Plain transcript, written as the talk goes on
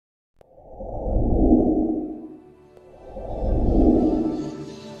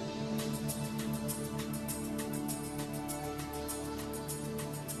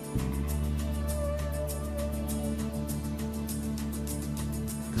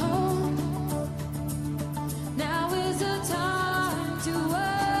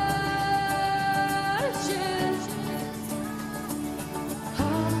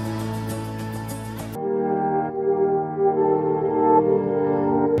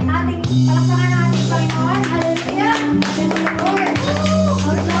Palakpakan natin, Panginoon. Hallelujah. Hallelujah, Lord.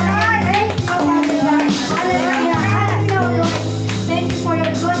 Alright. Thank you, Father God. Hallelujah. Hallelujah, Lord. Thank you for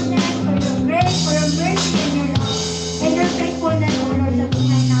your goodness, for your grace, for your mercy, and your love, and your faithfulness, O Lord, sa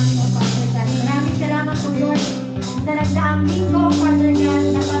buhay namin, O Father God. Maraming salamat, O Lord, sa nagdaang linggo, O Father God,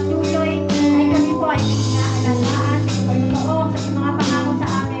 na patuloy ay kami po ay inaalagaan, Panginoon, sa mga pangako sa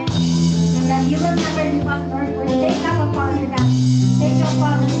amin. That you will never leave us, Lord, for take up, O Father God. Take up,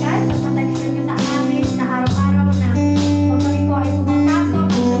 Father God, sa patagilan niyo sa amin na araw-araw na kung kami po ay pumapasok,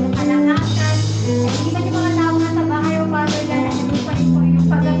 kung kalangasan, ay iban yung mga tao na sa bahay, O Father God, at hindi pa rin po yung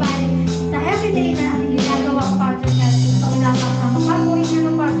paggabay sa everyday na aming ginagawa, O Father God. Ito lamang ang mapag-uwi niyo,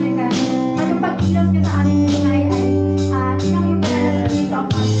 O Father God. At yung pag-ilog niyo sa aming buhay ay sinang yung panalang dito, O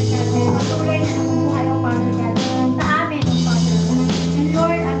Father God. Kaya patuloy na nabubuhay, O Father God, sa amin, O Father God. And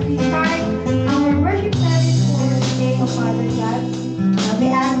Lord, as we start our worship service for today, O Father God, we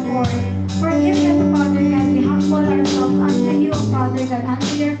ask for forgiveness, O Father God. We humble ourselves unto you, O Father God,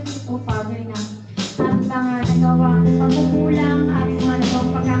 unto your feet, O Father God. Ang mga nagawang pagkukulang, aming mga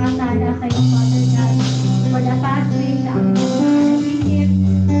nagawang pagkakasala sa iyo, Father God. For the past week, sa aming mga nag-receive,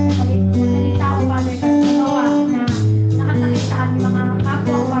 salita, O Father God, nagawa na nakasakit sa aming mga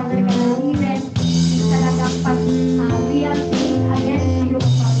kapwa, O Father God, even talagang we are saying against you, O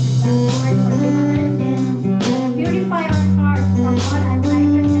Father God. Lord, forgive our sins. Purify our hearts from all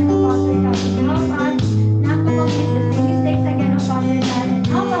unrighteousness, O Father God. Help us not to commit the same mistakes again, O Father God. And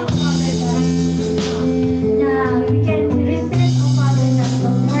help us, O Father God, na we can resist, O Father God,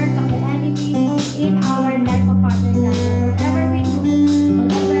 the work of the enemy in our life, O Father God. Whatever we do,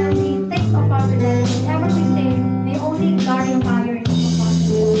 whatever we think, O Father God, whatever we say, may only glorify your name, O Father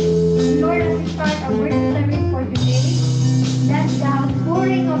God. Lord, as we start our worship service for today, let the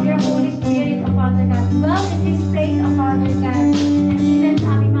outpouring of your Holy Spirit, O Father God, dwell in this place, O Father God. And even sa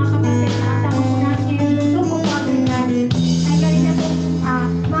aming mga kapatid na asama po natin yung loob, O Father God, ay kanina po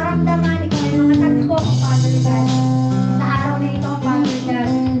maramdaman ikaw yung mga tagpo, O Father God. Sa araw na ito, O Father God,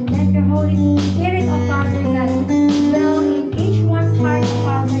 let your Holy Spirit, O Father God, dwell in each one's heart, O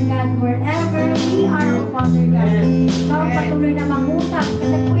Father God, wherever we are, O Father God. Ikaw patuloy na mangusap,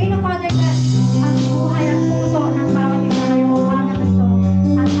 katapuin, O Father God, ang buhay at puso ng bawat isa ngayong umaga na ito.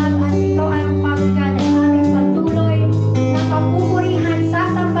 At ikaw ay, O Father God, ay aming patuloy na papupurihan,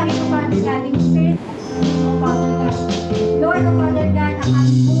 sasambahin, O Father God, in spirit, O Father God. Lord, O Father God, ang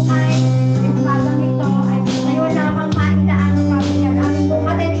aming buhay, yung umagang ito ay sa'yo lamang mailaan, O Father God. Aming buong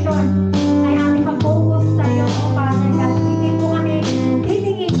atensyon ay aming pag-focus sa'yo, O Father God. Hindi po kami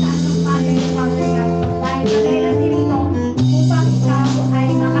titingin sa anong bagay, O Father God. Dahil kailan din ito upang ikaw ay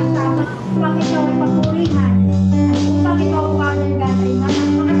makasama, upang ikaw ay papurihan, at upang ikaw, O Father God, ay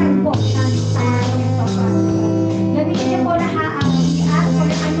makatagpo namin sa araw ito, Father God. Gamitin niyo po lahat we ask for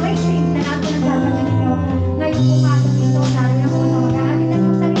the anointing na nato nagsasabi ninyo ngayong umagang ito, lalo na po sa mag-aamit ng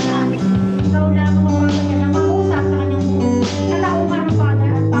mga salita. Ikaw lamang, O Father God, ang makausap sa kanyang kalauman, O Father,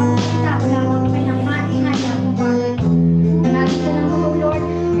 at pagkita ko lamang may nang maihaya, O Father. Maraming salamat, O Lord,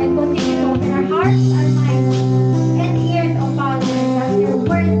 and continue to open our hearts, our minds, and ears, O Father, that your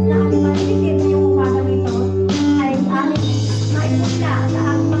words na aming marinig ngayong umagang ito ay aming maipula sa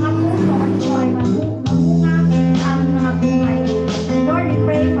aming mga puso at ito ay mamunga sa aming mga buhay. Lord, we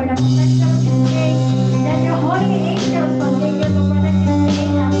pray for the protection of this day, that your holy angels continue to protect this day,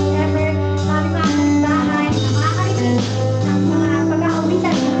 na whatever aming mga bahay na makakarinig ng mga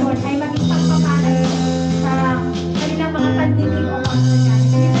pag-aawitan ng Lord ay maging pagpapalay sa kanilang mga pandinig, O Father God.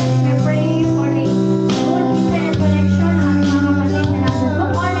 We pray for the good internet connection ng aming mga kapatid na nasa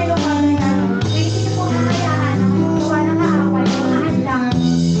Zoom online, O Father God. Pwede niyo po kakayaan ang gawa ng kaaway, ang mga hadlang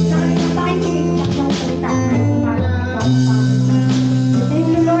sa kanilang pakikinig ng mga salita na umagang ito, O Father God. Thank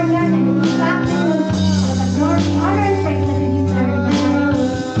you, Lord God, and we give back to you for the glory, honor, and praise that you deserve.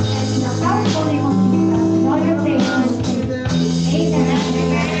 And in the powerful name of Jesus, in all your praise, amen.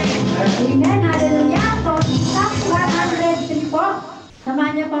 Amen. Hallelujah. So, Psalm 103 po.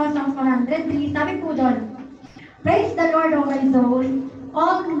 Samahan niyo po ang Psalm 103. Sabi po doon, praise the Lord, O my soul.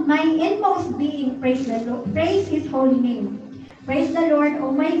 All my inmost being, praise His holy name. Praise the Lord,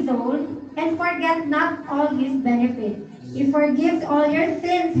 O my soul, and forget not all His benefits. He forgives all your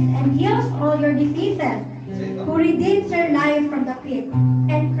sins and heals all your diseases, who redeems your life from the pit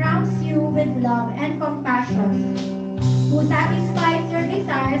and crowns you with love and compassion, who satisfies your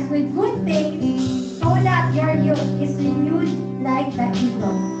desires with good things, so that your youth is renewed like the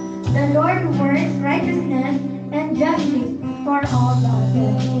eagle. The Lord works righteousness and justice for all the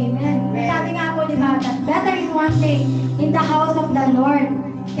earth. Amen. Sabi nga po, diba, that better is one day in the house of the Lord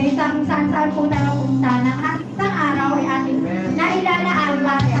kaysa kung saan-saan po tayo punta ng isang araw ay ating nailalaan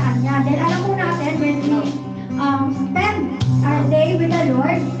para sa Kanya.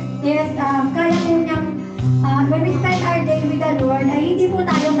 Lord. Yes, kaya po niyang when we spend our day with the Lord, ay hindi po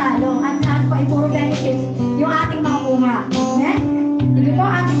tayo talo at lahat po ay puro benefits yung ating mga bunga. Amen? Sige po,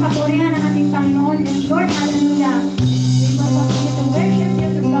 ating papurihan ang ating Panginoon and Lord, hallelujah. We continue to worship you,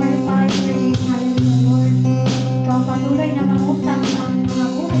 to glorify your name, hallelujah, Lord. Ikaw ang patuloy na mangutang ang mga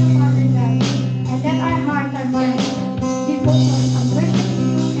buhay, Father God. And let our hearts and minds be focused on worshiping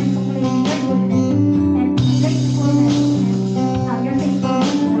you and proclaiming your goodness and gratefulness and your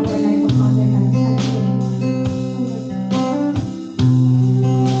faithfulness in our life, of Father God.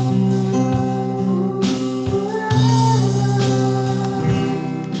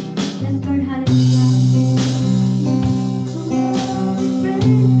 Yes, Lord, hallelujah.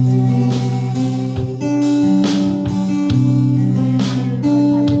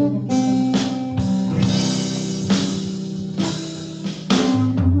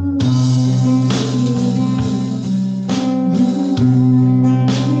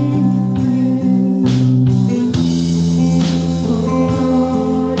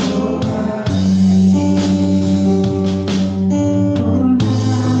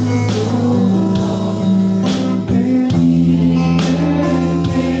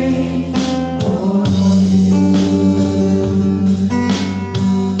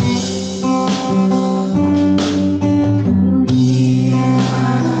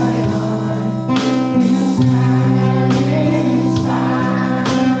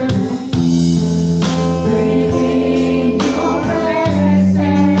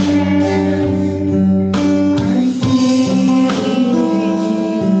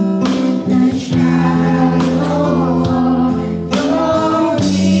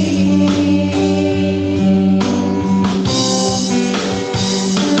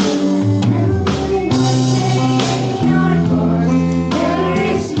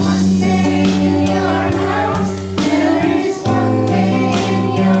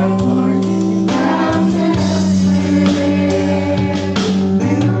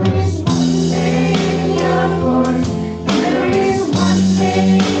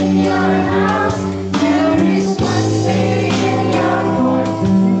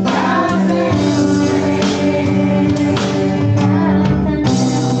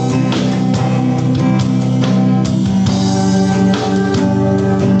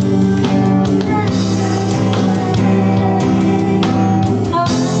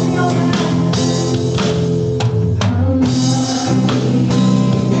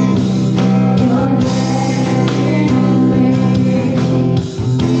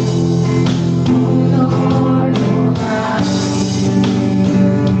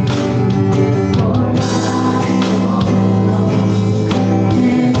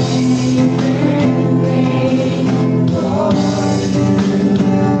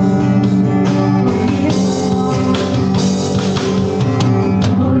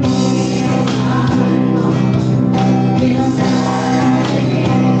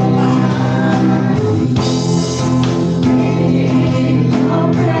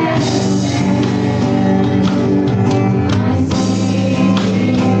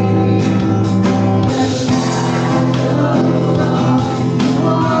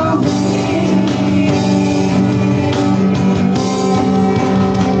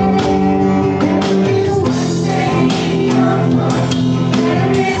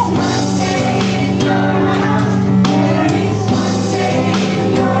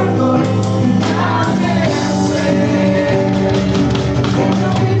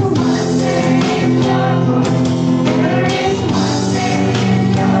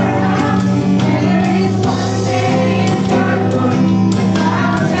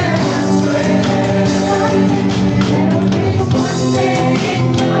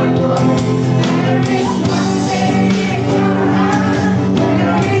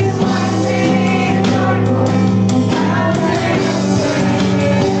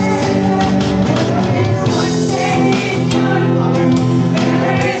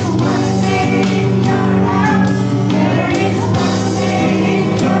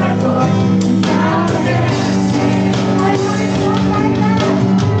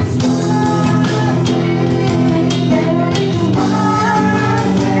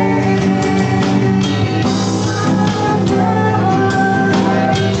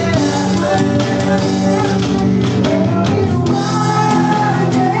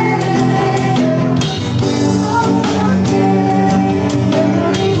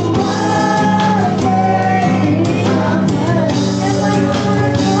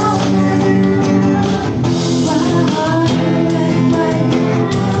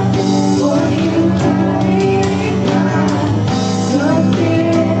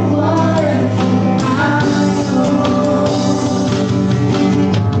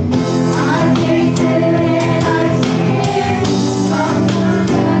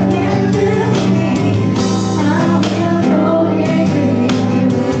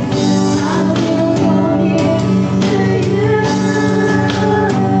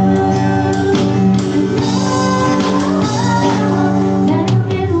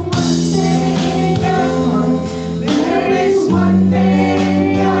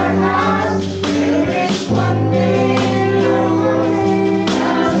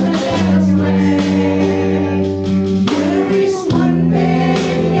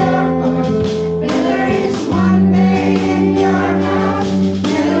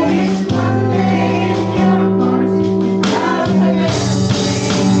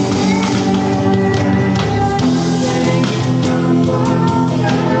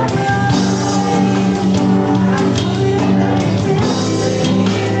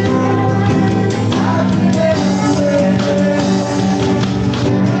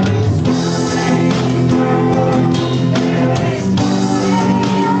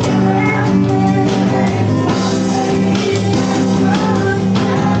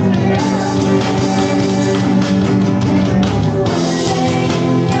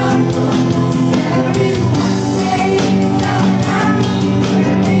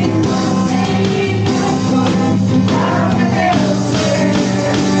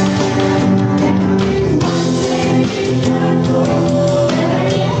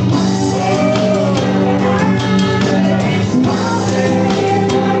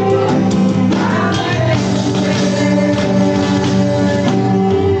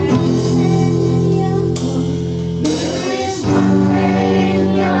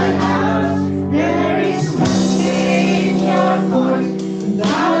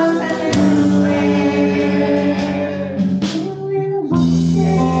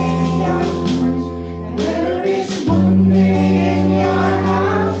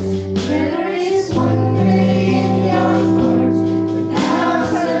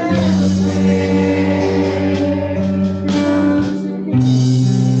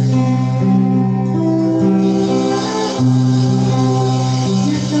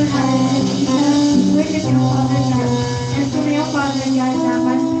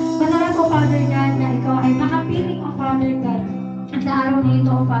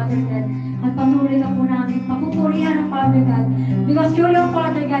 Father God. At patuloy na po namin papupurihan ang Father God. Because you, Lord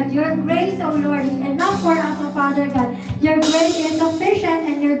Father God, your grace, O Lord, is enough for us, O Father God. Your grace is sufficient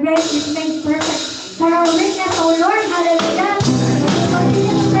and your grace is made perfect for our weakness, O Lord. Hallelujah.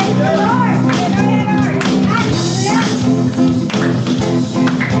 Continue to praise the Lord. Hallelujah, Lord.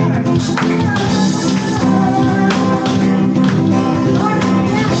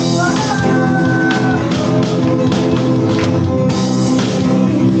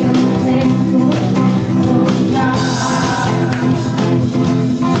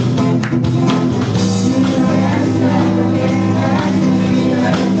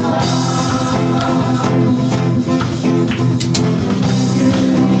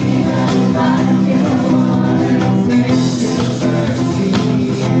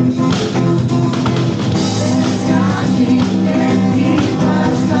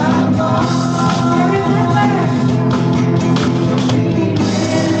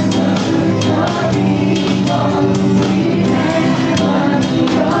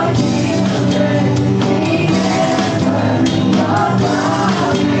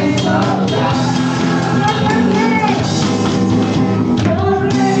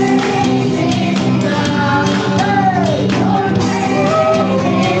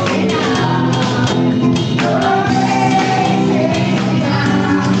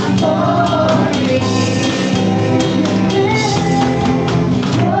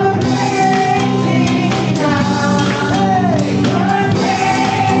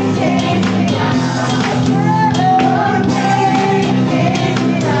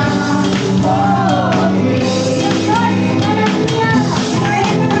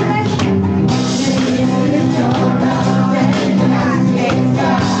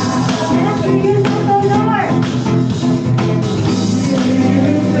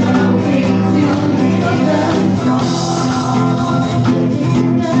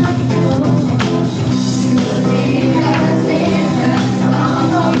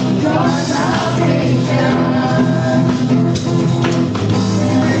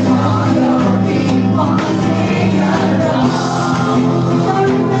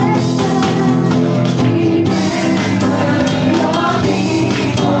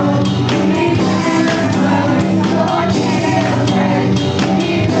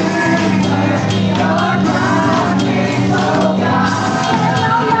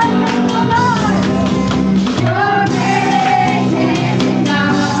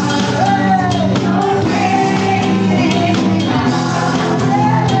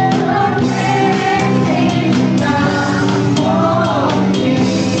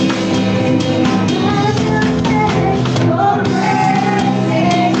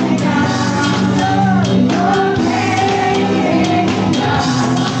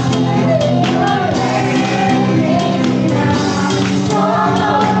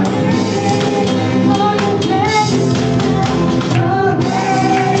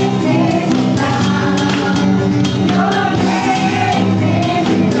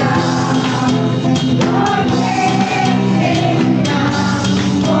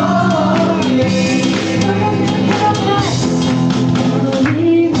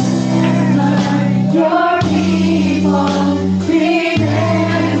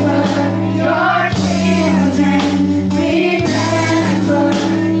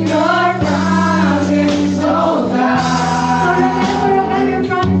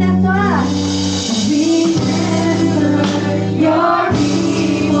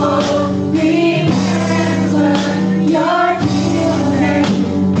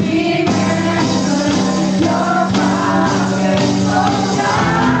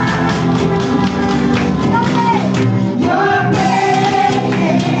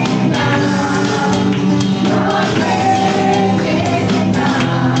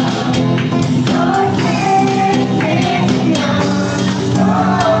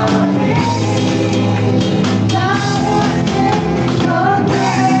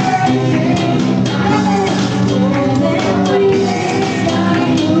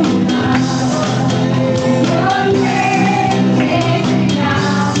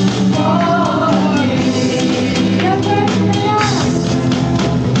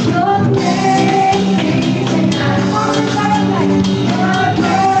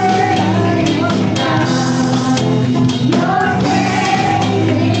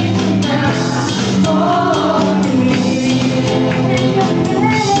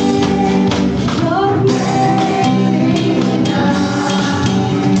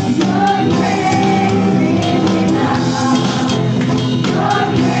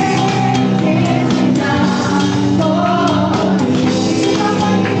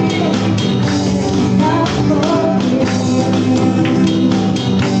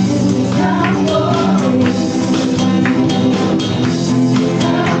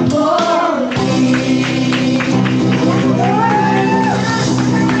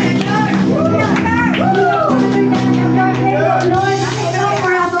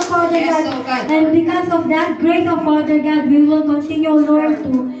 And because of that grace, oh Father God, we will continue, Lord,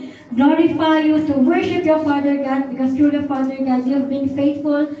 to glorify you, to worship you, Father God, because through the Father God, you have been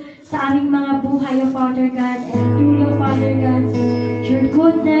faithful sa aming mga buhay, O Father God, and through your Father God, your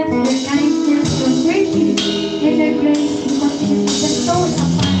goodness, your kindness, your mercy, and your grace, you continue to bestow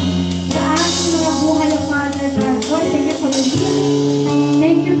upon sa aming mga buhay, O Father God. Lord, thank you for your healing.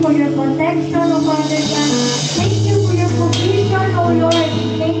 Thank you for your protection, O Father God. Thank you for your provision, O Lord.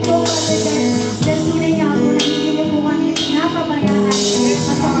 Thank you, O Father God. Sa tunay nga po na hindi niyo po kami pinapabayaan at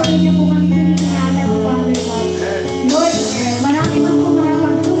patuloy niyo po kami hinihingatan, O Father God. Lord, marami man po mga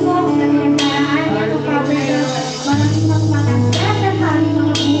pagsubok na pinagdaraanan, O Father God. Marami mang mga stress sa aming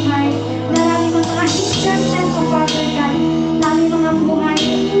mga buhay. Marami mang mga hindrances, O Father God. Marami mga buhay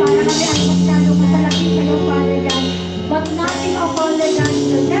para kami ay masyado masalapit sa iyo, Father God. But nothing, O Father God,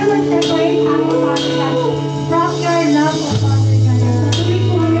 will never separate us, O Father God, from your love, O Father God. Patuloy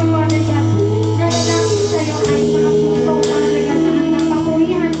po kayo, Father God, na namin sa iyo ay mga puso, Father God, na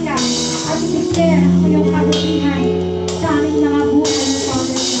nagpapurihan ka at i-declare ang iyong kabutihan sa aming mga buhay, O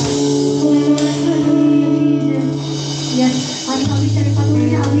Father God. O Lord, hallelujah, Jesus. Yes, ang awitan ay patuloy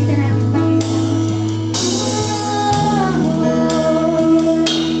na awitan na aming Panginoon.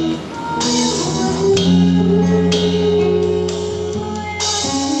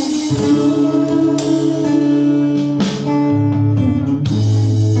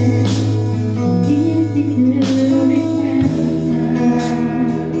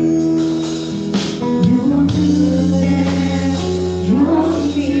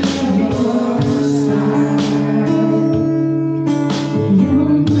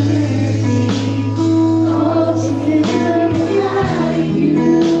 Your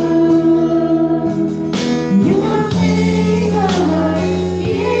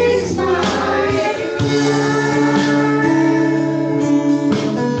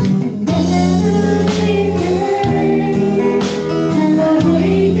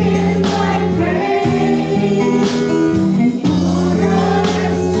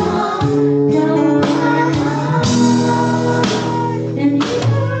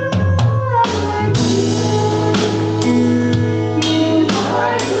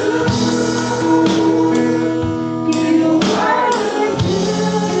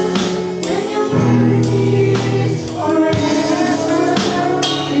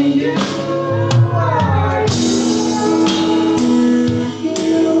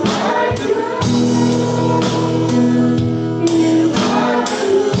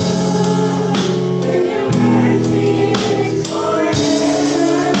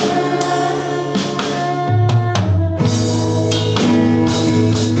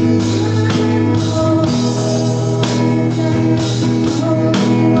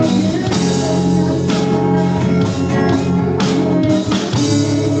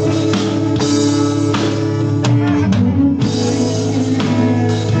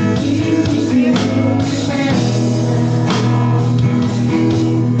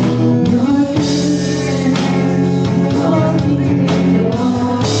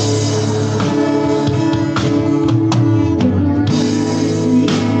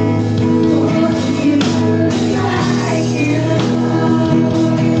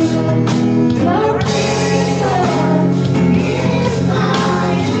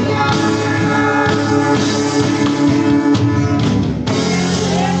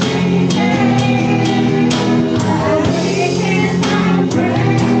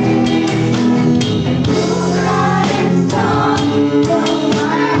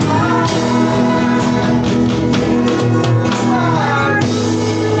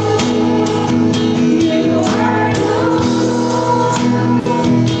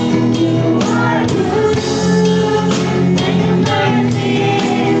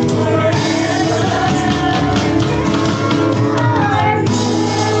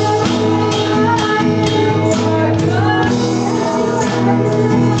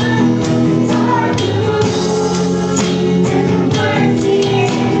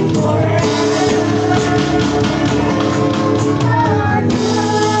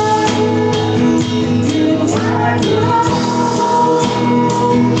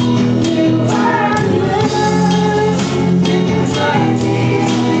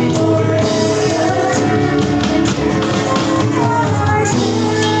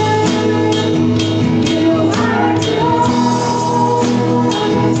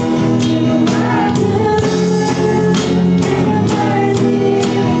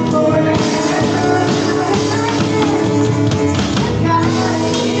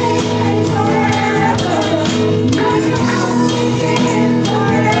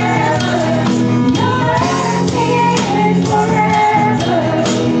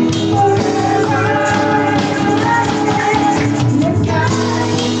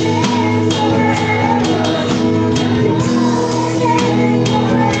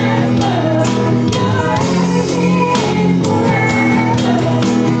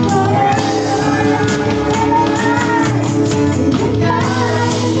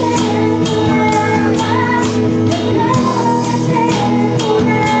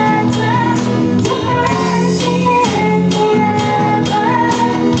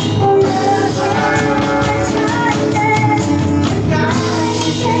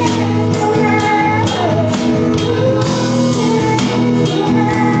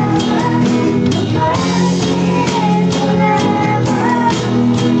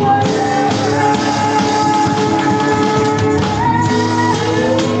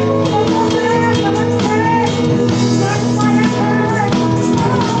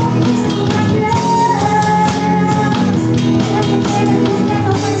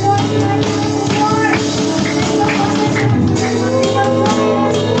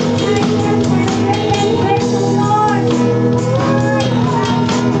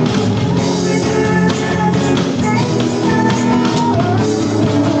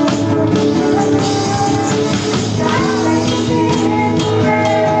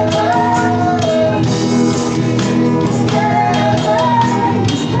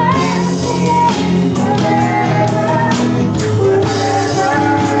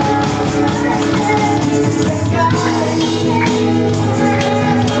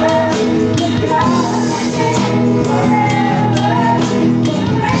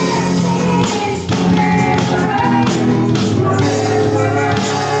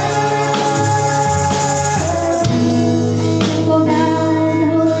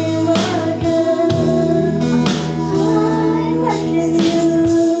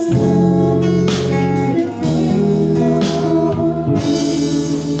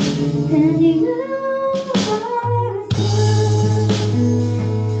And you are good.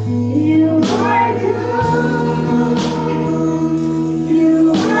 You are good.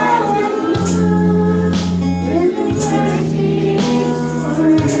 You are good. With the mercy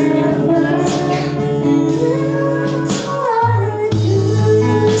forever. And you are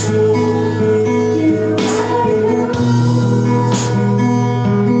good. You are good.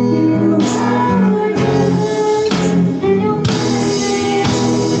 You are good. And your mercy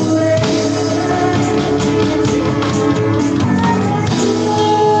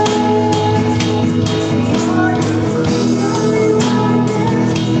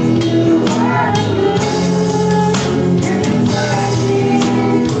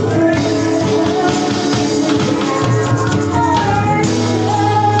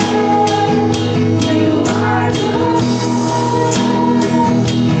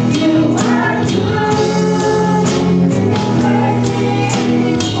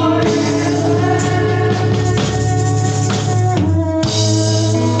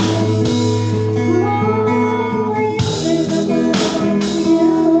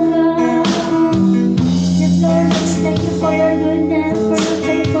Yes, Lord, thank you for your goodness, for your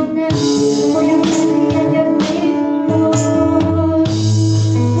faithfulness, for your mercy and your grace, Lord.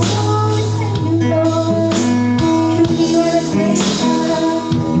 Oh, thank you, Lord. Truly, you are a great God,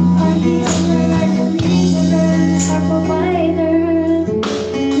 our healer, our deliverer, our provider.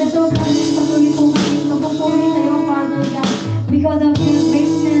 That's all, God, patuloy po kami magpupuri sa iyo, Father God, because of your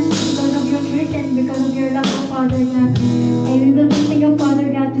greatness, because of your grace, and because of your love, oh Father God. And we will continue, Father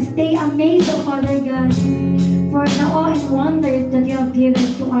God, to stay amazed, oh Father God, for the awe and wonders that you have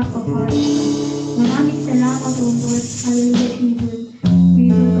given to us, oh Father. Maraming salamat, oh Lord. Hallelujah, Jesus.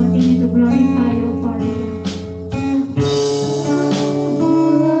 We will continue to glorify you, oh Father God.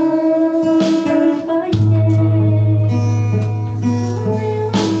 Glorify you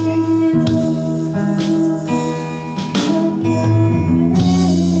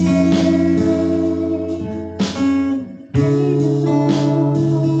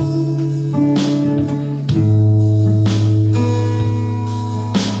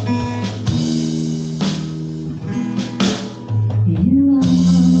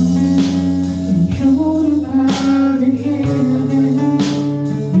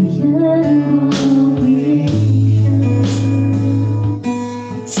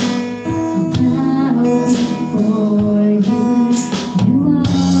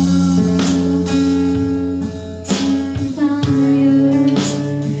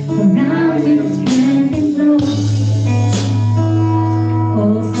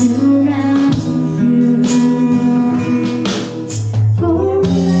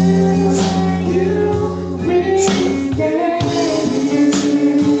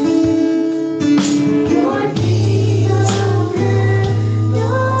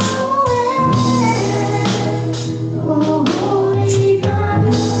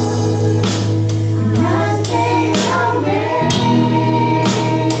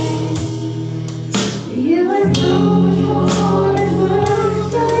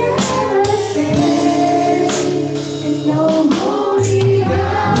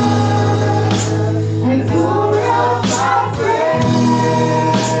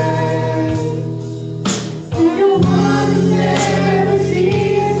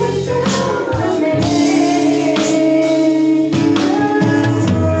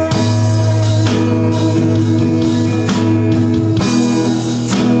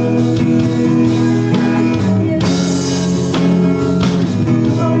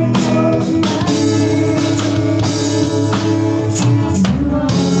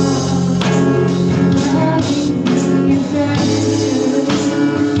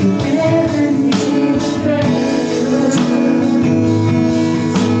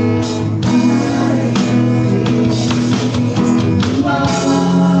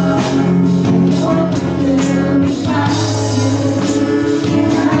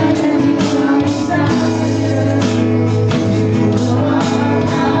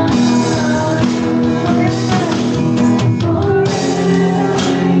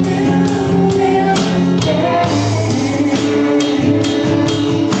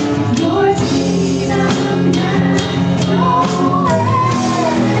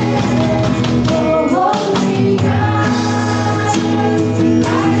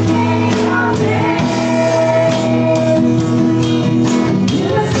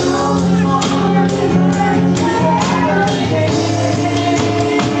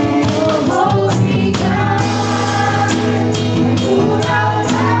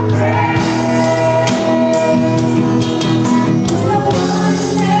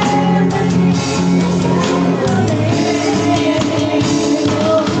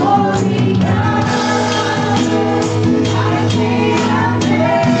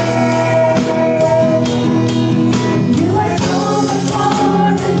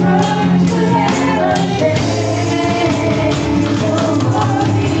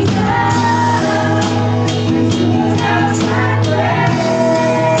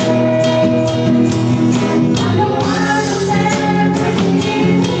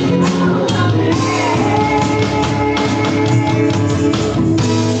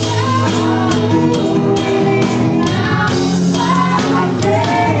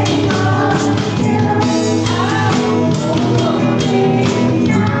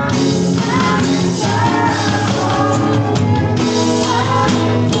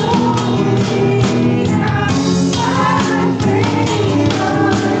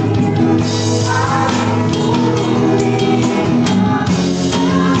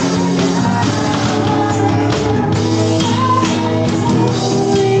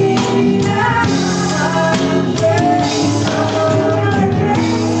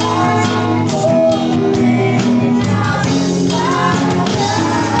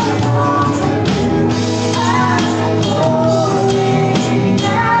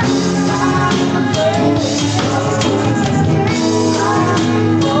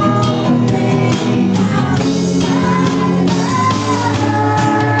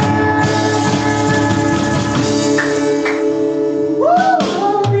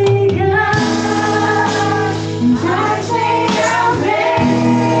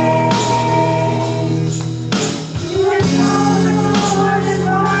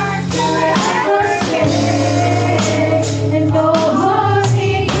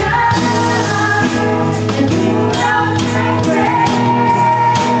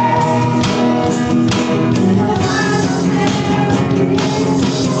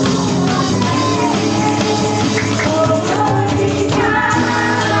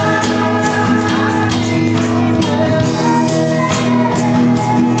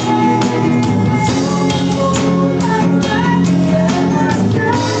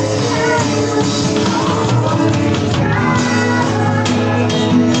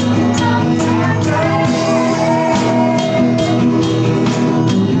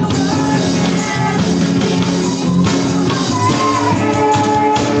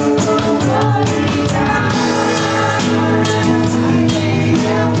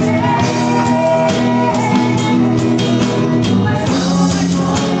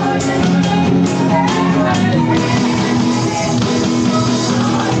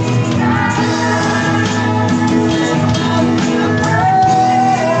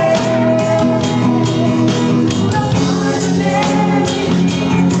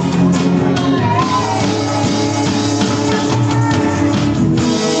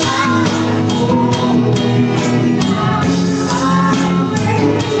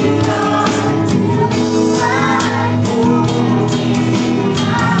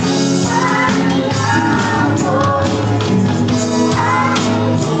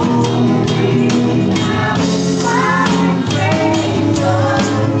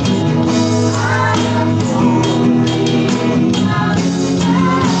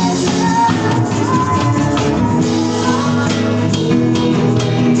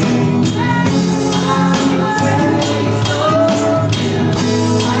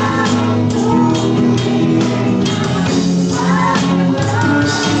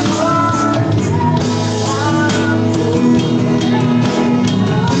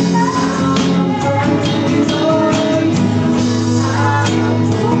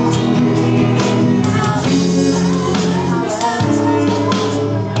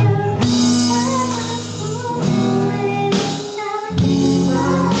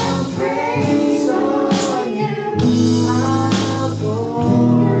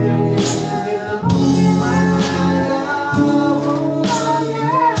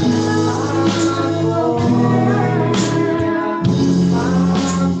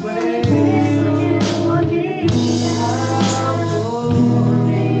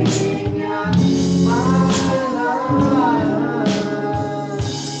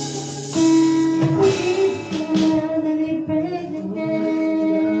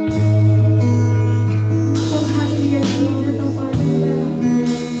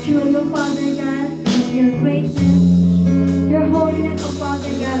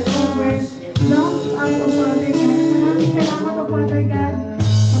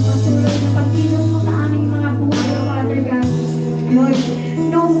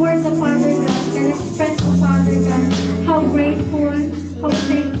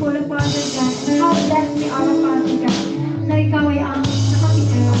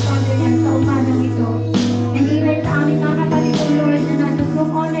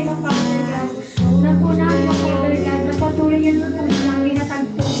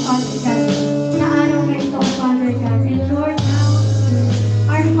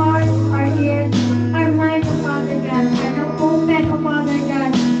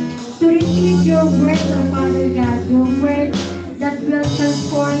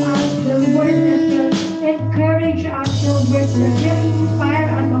words that will inspire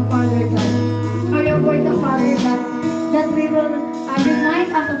us, O Father God. For your word, O Father God, that we will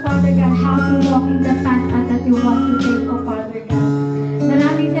remind us, O Father God, how to walk in the path that you want to take, O Father God.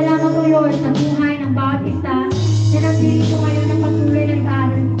 Maraming salamat, O Lord, sa buhay ng bawat isa na nandito ngayon na patuloy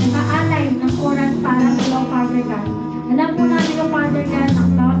nag-aalay ng oras para sa iyo, Father God. Alam po namin, O Father God,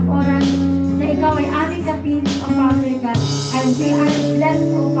 ang bawat oras na ikaw ay aming kapiling, O Father God, and we are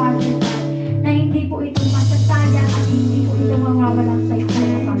blessed, O Father God, na hindi po ito masasayang at hindi po ito mawawalang sa isa,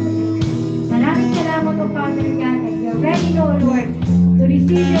 O Father God. Maraming salamat, O Father God, and we are ready, O Lord, to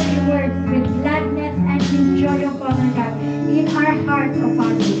receive your words with gladness and with joy, O Father God, in our hearts, O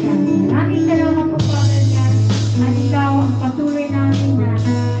Father God. Maraming salamat, O Father God, at ikaw ang patuloy namin na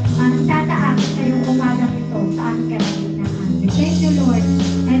tataas sa iyong umagang ito sa aming kalagitnaan. We thank you, Lord,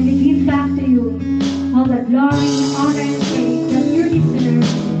 and we give back to you all the glory, honor, and praise that you deserve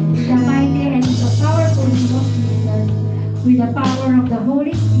in the mighty and the powerful name of Jesus, with the power of the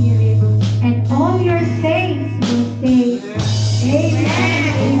Holy Spirit, and all your saints will say,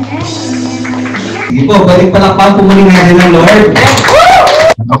 Amen, Amen, Amen. Sige po, balik palakpan po muli natin ng Lord.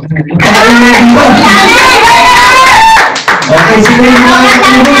 Okay, sige yung mga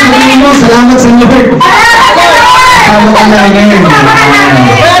sabihin mo, salamat sa Lord. Salamat ka namin.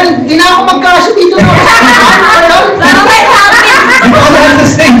 Well, hindi na ako magkasya dito. Hindi ko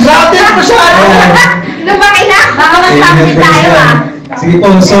na-understand. Grabe na masyado. Lumaki na, baka mag-sabi tayo Sige po,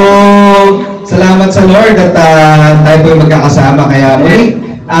 so salamat sa Lord at tayo po yung magkakasama. Kaya muli,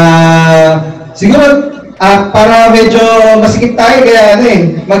 siguro para medyo masikip tayo, kaya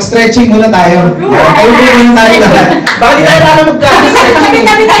mag-stretching muna tayo. Kayo po muna tayo lahat. Bakit hindi tayo na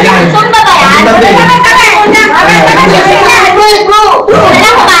magkasya?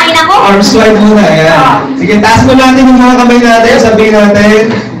 Arms wide muna, yan. Sige, taas mo natin yung mga kamay natin, sabihin natin,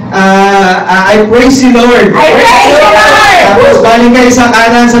 I praise you, Lord. I praise you, Lord. Tapos balik kayo sa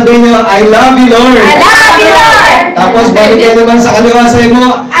kanan, sabihin nyo, I love you, Lord. I love you, Lord. Tapos balik kayo naman sa kaliwa, sabihin mo,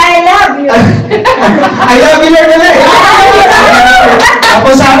 I love you. I love you, Lord, ulit.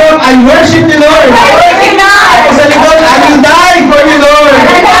 Tapos sa harap, I worship you, Lord. I worship you, Lord. Tapos sa likod, I will die for you, Lord. I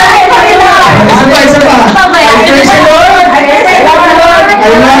love you, Lord. Isa pa. I praise you, Lord. I praise you, Lord. I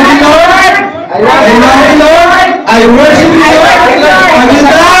love you, Lord. I love you, Lord. I worship you, Lord. I will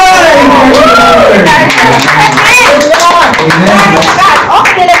die for you, Lord.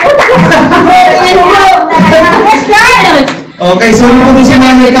 Okay, so ano po si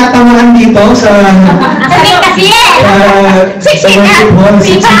Mami katamaan dito sa worship hall.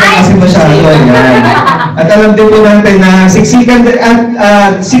 Siksikan kasi masyado. Yan. At alam din po natin na siksikan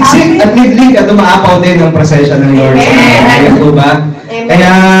at siksik at liglig at umaapaw din ang presensya ng Lord. Ayan po ba?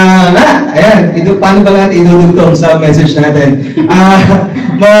 Kaya ayan, paano ba natin idudugtong sa message natin?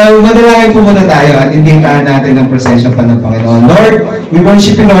 Manalangin po muna tayo at indikaan natin ang presensya pa ng Panginoon. Lord, we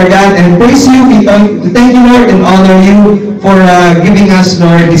worship you, Lord God, and praise you. We thank you, Lord, and honor you for giving us,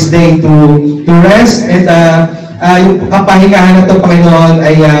 Lord, this day to rest. And yung kapahingahan na ito, Panginoon,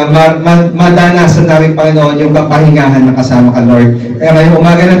 ay madanasan namin, Panginoon, yung kapahingahan na kasama ka, Lord. Kaya ngayong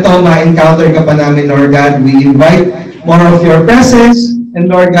umaga na ito, ma-encounter ka pa namin, Lord God. We invite more of your presence. And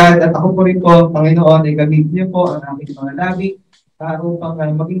Lord God, at ako po rin po, Panginoon, ay gamitin niyo po ang aming mga labi upang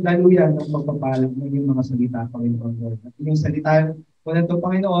maging daluyan at magpapalag ng yung mga salita, Panginoon, Lord. At yung salita po na ito,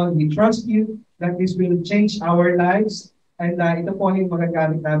 Panginoon, we trust you that this will change our lives. And ito po yung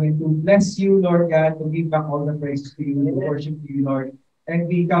magagamit namin to bless you, Lord God, to give back all the praise to you, to worship you, Lord, and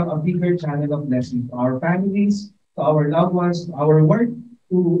become a bigger channel of blessing to our families, to our loved ones, to our work,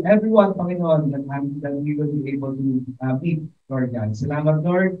 to everyone, Panginoon, that we will be able to meet, Lord God. Salamat,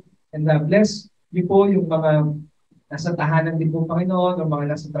 Lord, and bless you po yung mga nasa tahanan din po, Panginoon, o mga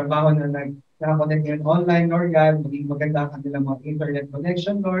nasa trabaho na nag-connect ngayon online, Lord God, maging maganda ang kanilang mga internet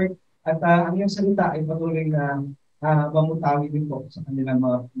connection, Lord, at ang iyong salita ay patuloy na mamutawi din po sa kanilang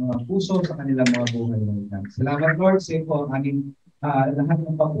mga puso, sa kanilang mga buhay, Lord God. Salamat, Lord, sa iyo po ang aming lahat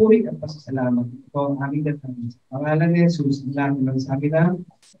ng papuri at pasasalamat. Ito ang aming datangan. Pangalan ni Jesus, natin magsabi na,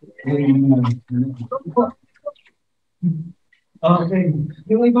 okay.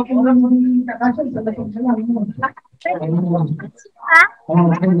 Yung iba po lang mong kakasal sa dapat sa lang.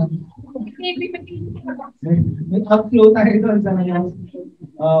 May outflow tayo doon sa ngayon.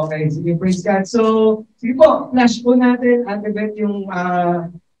 Okay, sige, praise God. So, sige po, flash po natin at event yung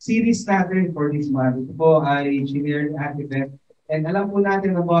series natin for this month. Ito po ay engineer at event. And alam po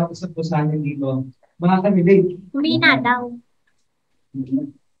natin na bawat isa po sa atin dito, makaka-relate. Humina daw.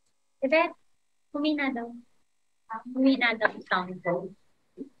 Event, humina daw. Humina daw sound ko.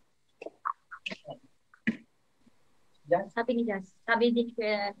 Sabi ni Jazz. Sabi ni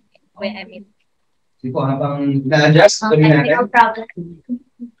Kuya Emil. Sige po, habang na-adjust, tuloy natin. No problem.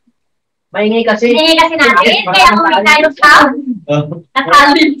 Maingay kasi. Hindi kasi natin, kaya kung may tayo sound,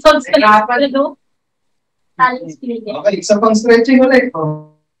 natalent songs ko lang. Talent spirit. Okay, isa pang stretching ulit.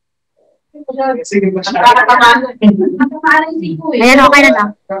 Sige pa siya. Ayan, okay na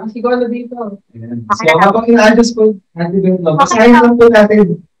daw. Siguro dito. Ayan. So, habang ina-adjust po natin yung log, basahin lang po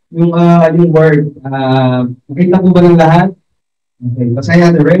natin yung word. Makita po ba ng lahat? Okay, basahin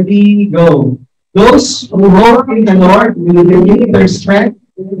natin. Ready, go. Those who hope in the Lord will renew their strength.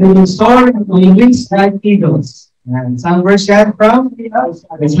 They will soar on wings like eagles. And some verse yan from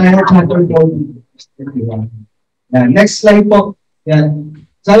Isaiah chapter 40. Next slide po. Yan.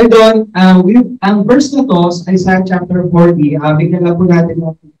 Sabi doon, ang verse na to, sa Isaiah chapter 40, bigyan lang po natin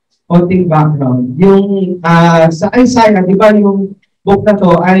ng konting background. Yung sa Isaiah, di ba yung book na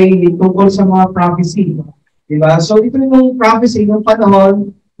to ay tungkol sa mga prophecy. Di ba? So ito yung prophecy ng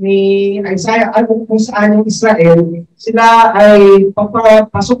panahon ni Isaiah, kung saan yung Israel, sila ay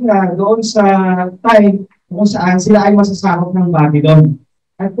papasok na doon sa time kung saan sila ay masasakop ng Babylon.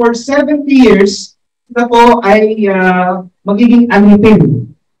 At for 70 years, sila po ay magiging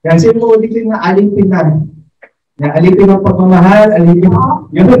alipin. Yan, sino po ulitin na alipin na? Yan, alipin ng pagmamahal, alipin.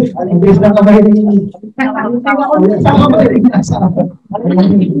 Yun, alipin ng kamay ni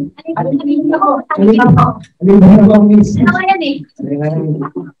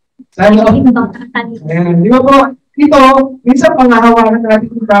di ba po, ito, minsan pangahawanan natin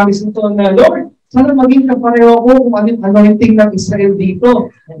yung promise nito na, Lord, sana maging kapareho ko kung anong anointing ng Israel dito,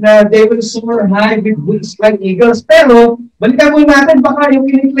 na they will soar high with wings like eagles. Pero, balikan mo natin, baka yung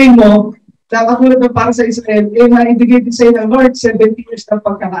kiniklaim mo, na katulad ng para sa Israel, maibigay din sa'yo ng Lord, 70 years na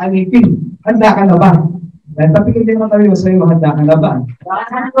pagkakaanipin. Handa ka na ba? Dahil tapigin din naman kami sa'yo, handa ka na ba?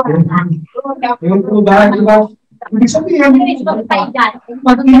 Yung po ba, di ba? Ibig sabihin,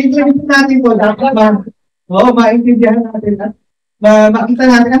 pag-kiniklaim natin ito, dapat ba? Oo, maintindihan natin at makita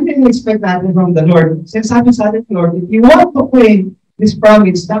natin ano yung expect natin from the Lord. Sinasabi sa atin, Lord, if you want to claim this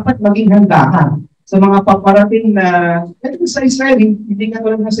promise, dapat maging handa ka sa mga paparating na, ito sa Israel, hindi nga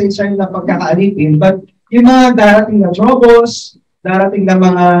tulad na sa Israel na pagkakaalipin, but yung mga darating na troubles, darating na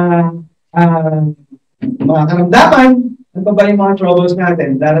mga karamdaman, ano pa ba yung mga troubles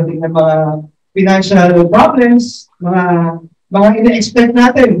natin? Darating na mga financial problems, mga ina-expect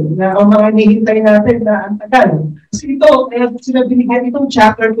natin, o mga hinihintay natin na ang tagal. Kasi ito, kaya sila binigyan itong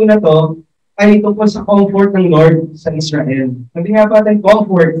chapter 2 na to, ay tungkol sa comfort ng Lord sa Israel. Sabi nga pa natin,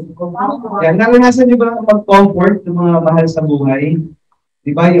 comfort. Yan, naranasan niyo ba ang pag-comfort ng mga mahal sa buhay?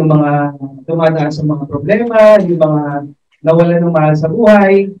 Di ba, yung mga dumadaan sa mga problema, yung mga nawala ng mahal sa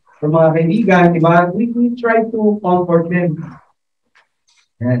buhay, yung mga kaibigan, di ba? We try to comfort them.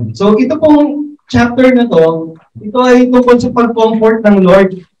 Yan. So, ito pong chapter na to, ito ay tungkol sa pag-comfort ng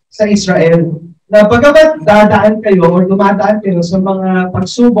Lord sa Israel. Na pagkabat dadaan kayo o dumadaan kayo sa mga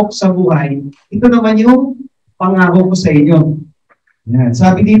pagsubok sa buhay, ito naman yung pangako ko sa inyo. Yan.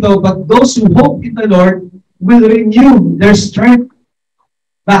 Sabi dito, but those who hope in the Lord will renew their strength.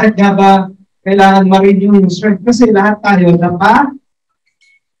 Bakit nga ba kailangan ma-renew yung strength? Kasi lahat tayo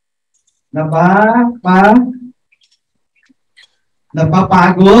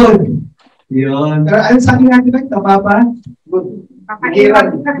napapagod. Yun. Pero ano sabi natin ba?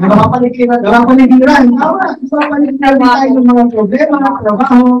 Napapaligiran. Napapaligiran tayo ng mga problema,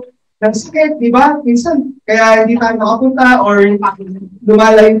 trabaho, ng sakit, di ba? Minsan, kaya hindi tayo nakapunta or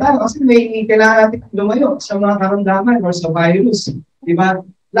lumalayo tayo kasi may kailangan natin lumayo sa mga karamdaman or sa virus. Di ba?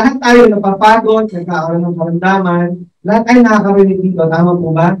 Lahat tayo napapagod, nagkakaroon ng karamdaman, lahat tayo nakakarinig dito. Tama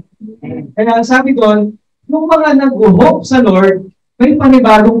po ba? Kaya sabi doon, yung mga nag-hope sa Lord, may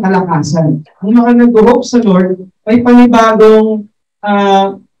panibagong kalakasan. Yung mga nag-hope sa Lord, may panibagong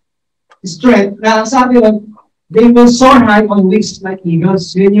strength. Na sabi doon, they will soar high on wings like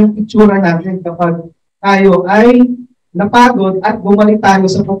eagles. Yun yung itsura natin kapag tayo ay napagod at bumalik tayo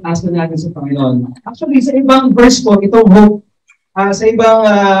sa pag-asa natin sa Panginoon. Actually, sa ibang verse po, itong hope, sa ibang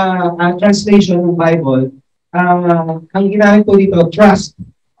translation ng Bible, ang ginamit po dito, trust.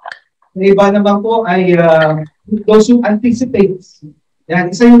 Sa iba naman po ay those who anticipate.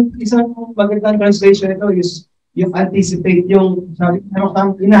 Yan, isang magandang translation ito is yung anticipate, yung sabi, meron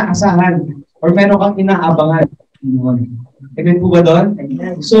kang inaasahan or meron kang inaabangan. Amen po ba doon?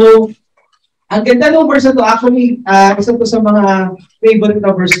 So, ang ganda ng verse na to, actually, isa to sa mga favorite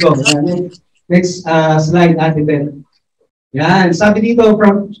na verse ko. Next slide, Ate Ben. Yan, sabi dito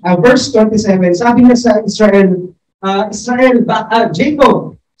from verse 27, sabi niya sa Israel,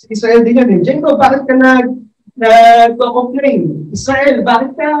 Jacob, si Israel din yun eh, Jacob, bakit ka nag-complain? Israel,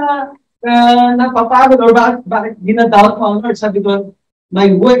 bakit ka napapagod or bakit ginadoubt mo ang Lord? Sabi doon,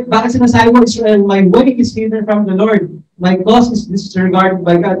 bakit sinasabi mo, Israel, my way is hidden from the Lord. My cause is disregarded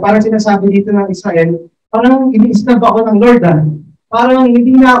by God. Parang sinasabi dito ng Israel, parang ini-snub ako ng Lord Parang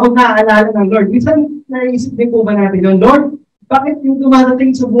hindi na ako naaalala ng Lord. Minsan, naisip din po ba natin yung Lord, bakit yung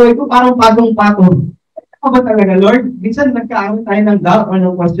dumarating sa buhay ko parang patong-patong? Ako ba talaga, Lord? Minsan nagkaaroon tayo ng doubt or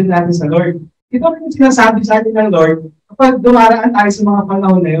ng question natin sa Lord. Ito rin yung sinasabi sa atin ng Lord kapag dumaraan tayo sa mga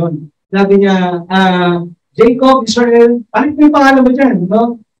panahon na yun. Sabi niya, Jacob, Israel, palit mo yung pangalan mo dyan,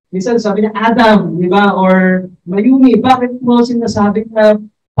 no? Minsan sabi niya, Adam, di ba? Or Mayumi, bakit mo sinasabi na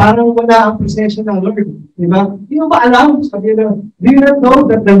parang wala ang presensya ng Lord? Di ba? Hindi mo ba alam? Sabi niya, do you not know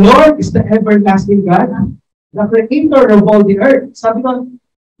that the Lord is the everlasting God? The creator of all the earth. Sabi ko,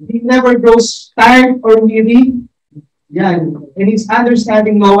 he never grows tired or weary. Yan. And his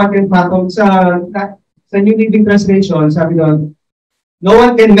understanding, no one can fathom. Sa New Living Translation, sabi doon, no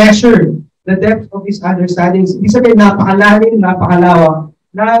one can measure the depth of his understanding. Ibig sabihin, napakalalim, napakalawak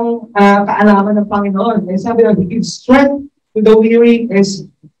ng kaalaman ng Panginoon. And sabi doon, he gives strength to the weary and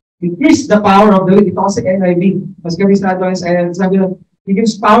increase the power of the weak. Ito kasi NIV. Mas kabisado ang sabi doon, he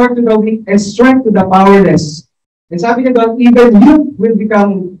gives power to the weak and strength to the powerless. And sabi niya doon, even youth will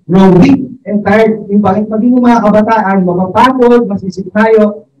become weak and tired. Yung bakit maging mga kabataan, mapapagod, masisip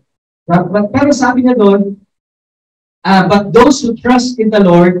tayo. Pero sabi niya doon, but those who trust in the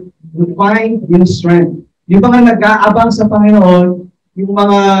Lord will find new strength. Yung mga nag-aabang sa Panginoon, yung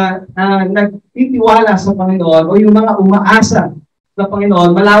mga nagtitiwala sa Panginoon, o yung mga umaasa sa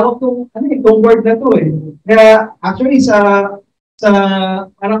Panginoon, malawak itong word na to Kaya actually sa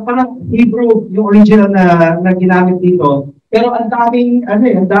parang Hebrew yung original na ginamit dito. Pero ang daming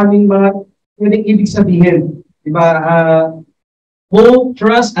mga pwedeng ibig sabihin. Diba? Hope,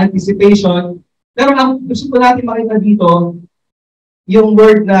 trust, anticipation. Pero ang gusto ko natin makita dito, yung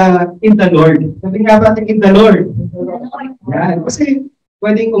word na in the Lord. Sabi nga natin in the Lord. Yan. Kasi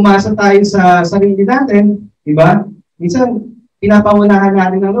pwedeng umasa tayo sa sarili natin, di ba? Minsan, pinapangunahan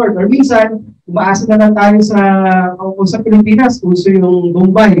natin ng Lord. Or minsan, umaasa na lang tayo kung sa Pilipinas, uso yung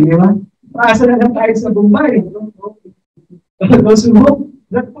Bombay, di ba? Umaasa na lang tayo sa Bombay. Those who hope.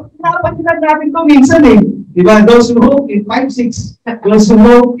 Pinapatinan natin ito minsan Di ba? Those who hope in 5-6. Those who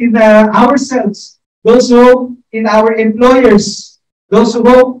hope in ourselves. Those who hope in our employers. Those who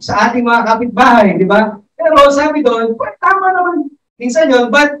hope sa ating mga kapitbahay. Di ba? Pero sabi doon, tama naman minsan yun,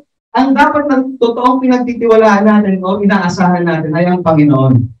 but ang dapat ng totoong pinagtitiwalaan natin o inaasahan natin ay ang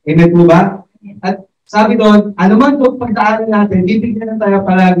Panginoon. Amen po ba? At sabi doon, ano man ito pagdaanan natin, bibigyan na tayo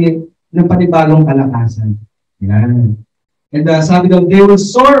palagi ng panibagong kalakasan. Yan. And sabi doon, they will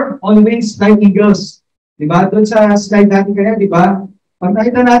soar on wings like eagles. Diba? Doon sa slide natin kaya, diba? Pag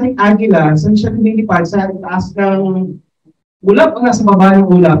nakita natin agila, saan siya lumilipad? Sa taas ng ulap o nasa baba ng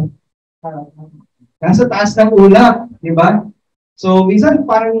ulap? Nasa taas ng ulap. Diba? So, minsan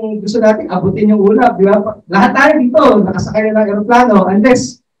parang gusto natin abutin yung ulap. Diba? Lahat tayo dito, nakasakay na ng aeroplano.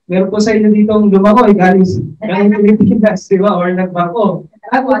 Unless, meron po sa inyo dito lumakoy, galing Pilipinas, diba? Or nagbako.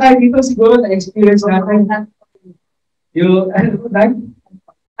 At po tayo dito, siguro na-experience natin. Yung,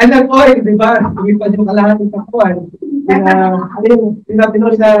 nag-oil, di ba? Lumipad yung kalahating takuan.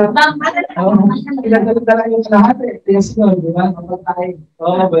 Pinapinoy na, pinagdala yung kalahati. Yes, no, di ba? Kapag tayo.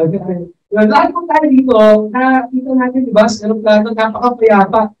 Lahat po tayo dito, nakita natin, di ba? Sa aeroplano,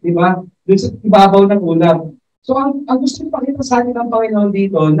 napakapayapa, di ba? Doon sa ibabaw ng ulam. So, ang gusto nyo pakita sa atin ng Panginoon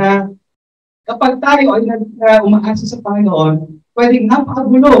dito, na kapag tayo ay umaasa sa Panginoon, pwedeng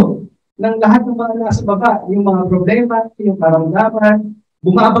napakagulo ng lahat ng mga nasa baba, yung mga problema, yung karamdaman,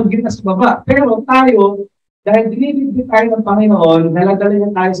 bumabagin na sa baba. Pero tayo, dahil dinibigay tayo ng Panginoon, naladala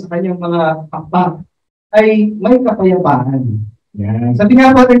niya tayo sa kanyang mga pakpak, ay may kapayapaan. Yan. Sabi nga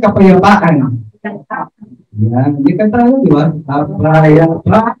po natin kapayapaan. Yan. Hindi ka tayo, di ba?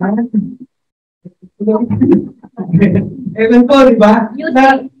 Kapayapaan. Ewan po, di ba?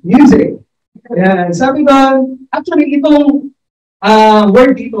 Music. Yan. Sabi ko, actually, itong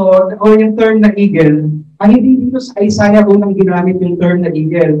word dito, o yung term na eagle, ang hindi dito sa Isaiah unang ginamit yung term na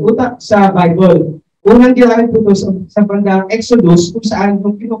eagle. Utak sa Bible. Unang ginamit po sa bandang Exodus, kung saan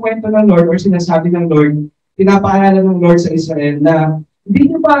kung kinukwento ng Lord or sinasabi ng Lord, pinapaalala ng Lord sa Israel na hindi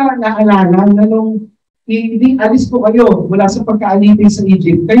nyo ba naalala na nung alis po kayo mula sa pagkaalipin sa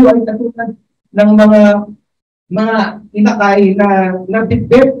Egypt, kayo ay katulad ng mga inakay na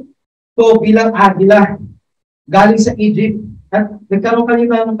nabitbit ko bilang agila galing sa Egypt. At nagkaroon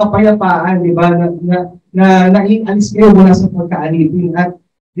kanina ng kapayapaan, di ba, na naialis kayo mula sa pagkaalipin at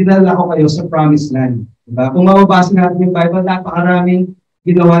dinala ko kayo sa promised land. Diba? Kung mababasa natin yung Bible, napakaraming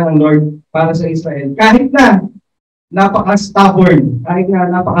ginawa ng Lord para sa Israel. Kahit na napaka-stubborn, kahit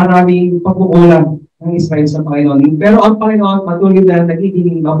na napakaraming pagkukulang ng Israel sa Panginoon. Pero ang Panginoon patuloy na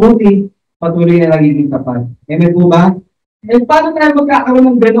nagiging mabuti, patuloy na nagiging tapat. Amen po ba? And paano tayo magkakaroon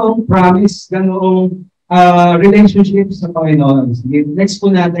ng ganoong promise, ganoong relationship sa Panginoon? Sige, next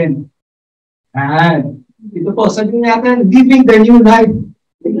po natin. Ito po, sabihin natin, living the new life.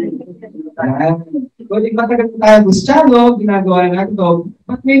 Kung di matagal tayo Kristiyano, ginagawa natin ito,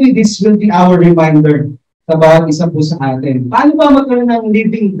 but maybe this will be our reminder sa bawat isa po sa atin. Paano ba magkaroon ng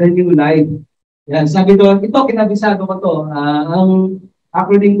living the new life? Yan, sabi doon, ito, kinabisado ko to. Ang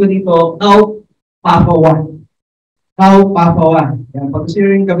acronym ko dito, Kau Papawa. Kau Papawa. Yan,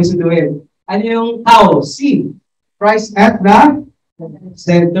 pag-sharing kami sa duwin. Ano yung Kau? C. Christ at the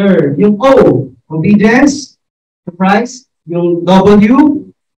center. Yung O, obedience to Christ. Yung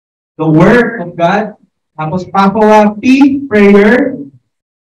W, the work of God. Tapos Papawa, P, prayer.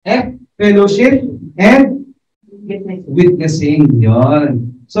 F, fellowship. And witnessing. Yon.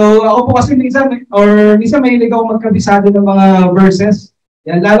 So, ako po kasi minsan mahilig ako magkabisado ng mga verses.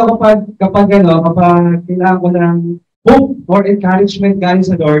 Yan, lalo kapag kailangan ko ng hope or encouragement galing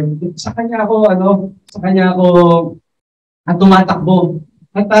sa Lord, sa kanya ako tumatakbo.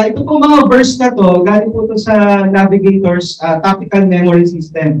 At ito po mga verse na to, galing po to sa Navigator's topical memory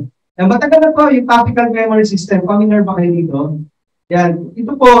system. Yan, matagal na po yung topical memory system. Familiar ba kayo dito? Yan,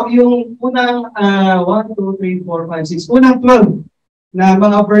 ito po yung unang 1, 2, 3, 4, 5, 6, unang 12 na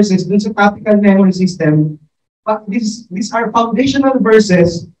mga verses dun sa topical memory system. These are foundational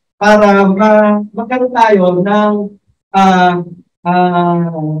verses para magkaroon tayo ng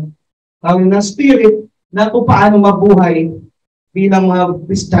spirit na kung paano mabuhay bilang mga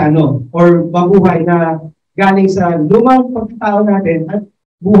Kristiyano or mabuhay na galing sa lumang pagkatao natin at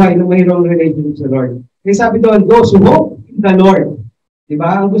buhay na mayroong relationship sa Lord. Kaya sabi doon, those who hope in the Lord.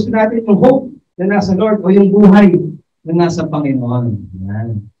 Diba? Ang gusto natin yung hope na nasa Lord o yung buhay na nasa Panginoon.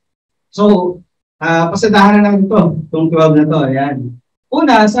 Yan. So, pasadahan na lang ito, itong 12 na to. Yan.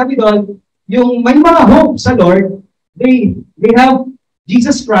 Una, sabi doon, yung may mga hope sa Lord, they have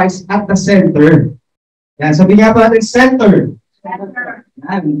Jesus Christ at the center. Yan, sabi nga pa natin, center.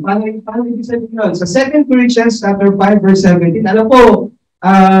 Yan. Paano ibig sabihin yun? Sa 2 Corinthians chapter 5, verse 17, alam po,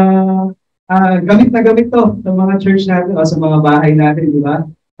 gamit na gamit to sa mga church natin o sa mga bahay natin, di ba?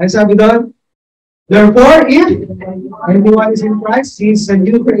 Ay sabi doon, therefore, if anyone is in Christ, he is a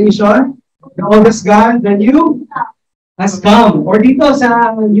new creation. The old is gone, the new has come. Or dito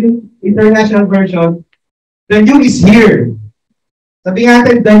sa New International Version, the new is here. Sabi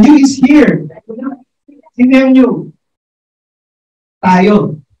natin, the new is here. Sino yung new?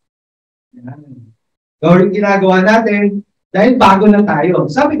 Tayo. So, yung ginagawa natin, dahil bago na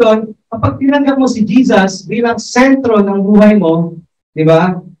tayo. Sabi doon, kapag tinanggap mo si Jesus bilang sentro ng buhay mo, di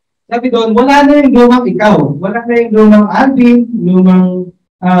ba? Sabi doon, wala na yung lumang ikaw. Wala na yung lumang Alvin, lumang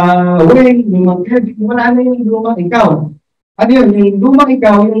Wayne, lumang Kevin. Wala na yung lumang ikaw. Ano yun? Yung lumang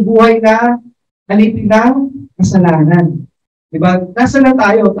ikaw, yung buhay na alipin ng kasalanan. Diba? Nasa na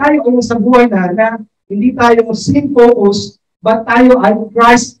tayo? Tayo ay sa buhay na hindi tayo sin-focused, but tayo ay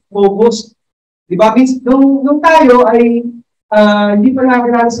Christ-focused. Diba? Means, nung tayo ay hindi pa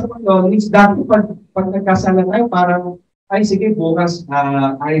nakakilala sa Panginoon, means dati pag nagkasala tayo, parang ay sige, bukas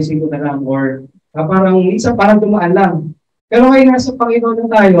ayusin ko na lang or parang minsan parang dumaan lang. Pero ngayon nasa Panginoon na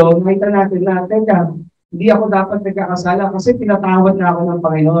tayo, nakita natin na, teka, hindi ako dapat nagkakasala kasi pinatawad na ako ng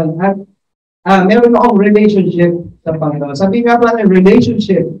Panginoon. At meron akong relationship sa Panginoon. Sabi nga pala,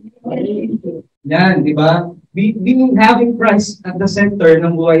 relationship. Yan, di ba? Being having Christ at the center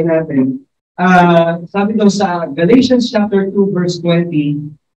ng buhay natin. Sabi daw sa Galatians chapter 2 verse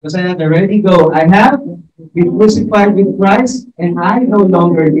 20, kasi natin, ready, go. I have been crucified with Christ, and I no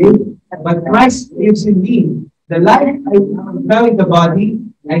longer live, but Christ lives in me. The life I now in the body,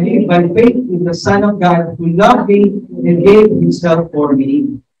 I live by faith in the Son of God who loved me and gave Himself for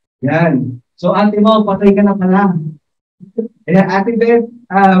me. Yan. So, ate mo, patay ka na pala. Kaya ate Beth,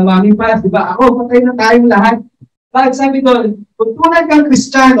 Mami Paz, di ba? Ako, patay na tayong lahat. Bakit sabi doon, kung tunay kang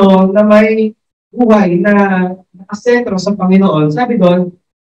Kristiyano na may buhay na nakasentro sa Panginoon, sabi doon,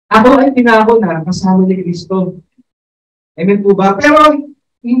 ako ay tinako na kasama ni Kristo. Amen po ba? Pero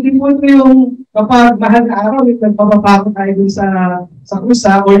hindi po ito yung kapag mahal na araw, yung nagpapapako tayo dun sa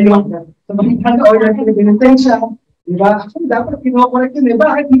krusa o yung sa mga o yung pinitensya. Diba? Actually, dapat kinokorek yun.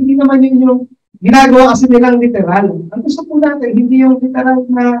 Bakit hindi naman yun yung ginagawa kasi nilang literal? Ang gusto po natin, hindi yung literal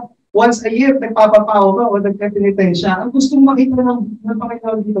na once a year nagpapapaw ka o nagpapinitensya. Ang gusto makita ng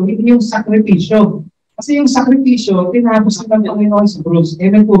Panginoon dito, hindi yung sakripisyo. Kasi yung sakripisyo, tinapos ng Panginoon sa krus.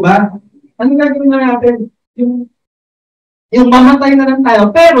 Amen po ba? Ano gagawin na natin? Yung mamatay na lang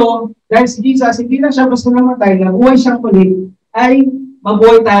tayo. Pero, dahil si Jesus, hindi na siya basta namatay, nabuhay siyang muli, ay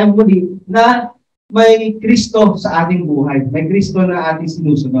mabuhay tayong muli na may Kristo sa ating buhay. May Kristo na ating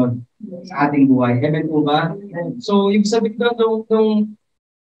sinusunod sa ating buhay. Amen po ba? So, yung sabihin doon,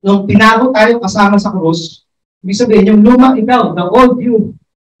 nung pinako tayo kasama sa krus, ibig sabihin, yung lumang ikaw, the old you,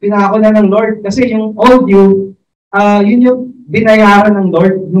 pinako na ng Lord. Kasi yung old you, yun yung binayaran ng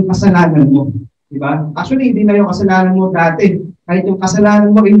Lord, yung kasalanan mo. Diba? Actually, hindi na yung kasalanan mo dati. Kahit yung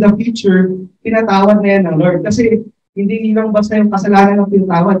kasalanan mo in the future, pinatawad na yan ng Lord. Kasi hindi lang basta yung kasalanan ng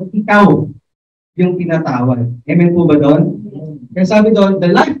pinatawad, ikaw yung pinatawad. Amen po ba doon? Kaya sabi doon, the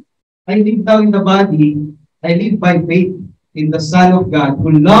life I live now in the body, I live by faith in the Son of God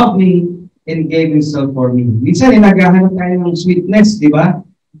who loved me and gave Himself for me. Minsan, naghahanap tayo ng sweetness, di ba?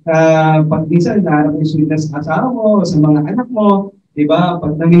 Pag minsan, nahanap yung sweetness sa asawa mo, sa mga anak mo, di ba?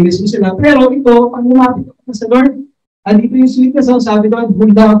 Pag namimiss mo sila. Pero ito, pag lumapit ka sa Lord, andito yung sweetness. Sabi doon, who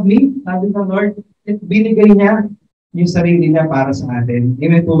loved me, sabi ng Lord, at binigay niya yung sarili niya para sa atin.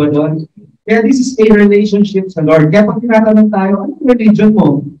 Amen po ba doon? Kaya this is a relationship sa Lord. Kaya pag tinatanong tayo, anong religion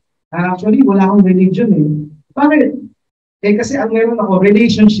mo? Actually, wala akong religion eh. Bakit? Eh kasi ang meron ako,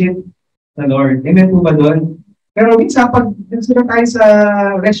 relationship sa Lord. Amen po ba doon? Pero minsan, pag nagsulat tayo sa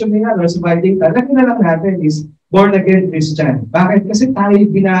resume na or sa Bible, lagi na lang natin is born again Christian. Bakit? Kasi tayo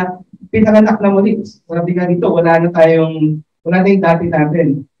pinanganak na muli. Sabi nga dito, wala na yung dati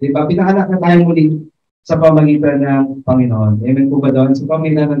natin. Diba? Pinanganak na tayong muli sa pamagitan ng Panginoon. Amen po ba doon? Sa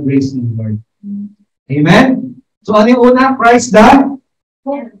pamagitan ng grace ng Lord. Amen? So ano yung una? Christ the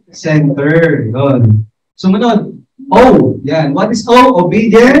center. Yun. Sumunod. O. Yan. What is O?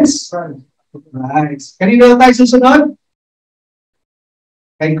 Obedience. Christ. Kanino tayo susunod?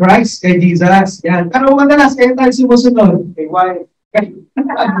 Kay Christ, kay Jesus. Yan. Pero madalas, kayo tayo sumusunod. Kay wife. Kay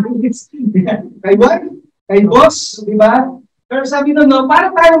wife. Kay boss. Diba? Pero sabi nun, no,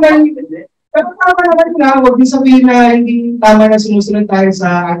 para tayo may... Pero tama naman nga, huwag din sabihin na hindi tama na sumusunod tayo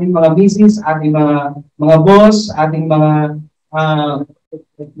sa ating mga business, ating mga boss, ating mga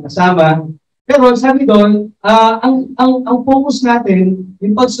kasama. Pero sabi doon, ang focus natin,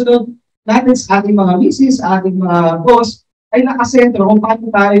 yung pagsunod natin sa ating mga business, ating mga boss, ay nakasentro kung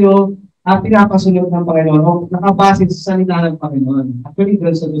paano tayo pinapasunod ng Panginoon o nakabase sa salita ng Panginoon. Actually,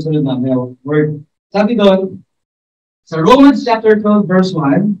 doon sa susunod na word. Sabi doon, sa Romans chapter 12, verse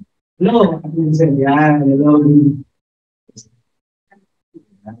 1, hello. Yan. Hello.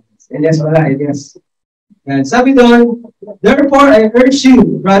 Yes, wala. Yes. Yan. Sabi doon, therefore, I urge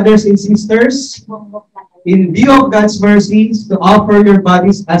you, brothers and sisters, in view of God's mercies, to offer your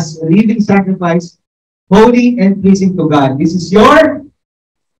bodies as a living sacrifice, holy and pleasing to God. This is your,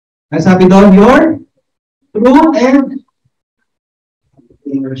 sabi doon, your true and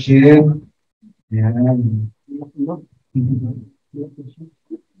worship. Yan.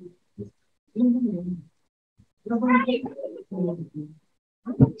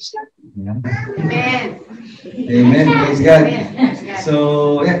 Amen. Amen. Praise God. So,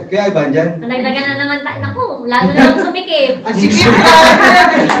 yeah, kaya iba dyan. Nagdagan na naman tayo. Naku, lalo na lang sumikip. Guys,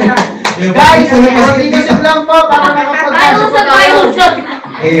 leadership lang po para Ayaw sa tayo.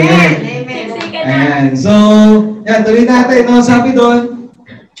 Amen. Ayan. So, yan, tuloy natin. No? Sabi doon,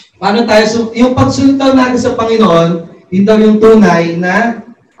 paano tayo, yung pagsunod natin sa Panginoon, yun daw yung tunay na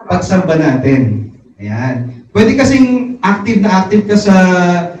pagsamba natin. Ayan. Pwede kasing active ka sa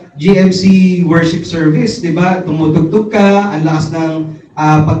GMC worship service, di ba? Tumutugtog ka, ang lakas ng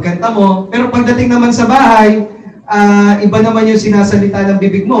pagkanta mo. Pero pagdating naman sa bahay, iba naman yung sinasalita ng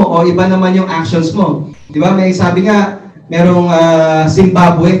bibig mo o iba naman yung actions mo. Di ba? May sabi nga, merong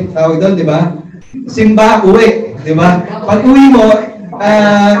Zimbabwe, tawag doon, di ba? Simba, uwi, di ba? Pag uwi mo,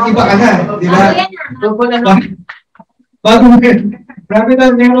 iba ka na, di ba? Bago grabe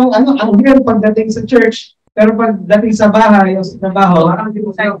na, merong ang weird pagdating sa church, pero pagdating sa bahay o sa trabaho,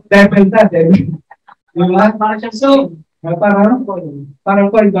 devil na, devil. Diba? So, parang ko,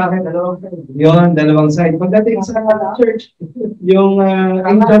 bakit? Dalawang side. Pagdating sa church, yung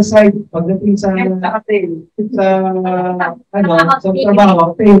angel side, pagdating sa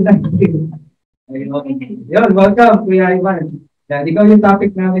trabaho, tail na. Yun, welcome, Kuya Ivan. Yan, ikaw yung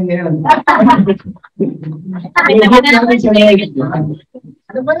topic namin ngayon.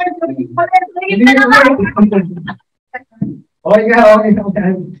 Ano ba yan? Okay.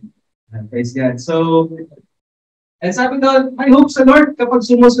 Praise God. So, and sabi doon, I hope sa Lord, kapag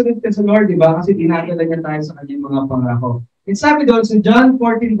sumusunod ka sa Lord, di ba? Kasi dinadala niya tayo sa kanyang mga pangako. And sabi doon, sa John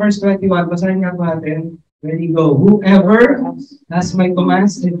 14 verse 21, basahin nga natin, ready, go. Whoever has my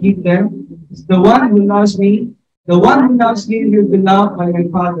commands and keep them is the one who loves me. The one who loves me will be loved by my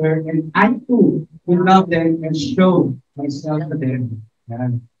Father, and I too will love them and show myself to them.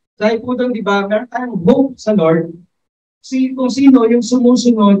 Yan. So, ay po doon, di ba, meron tayong hope sa Lord, kung sino yung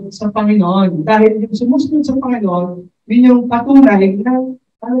sumusunod sa Panginoon. Dahil yung sumusunod sa Panginoon, yun yung patunay na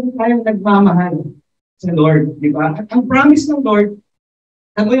tayong nagmamahal sa Lord. Di ba? At ang promise ng Lord,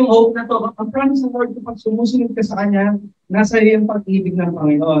 ano yung hope na to? Ang promise ng Lord, kapag sumusunod ka sa Kanya, nasa iyo yung pag-ibig ng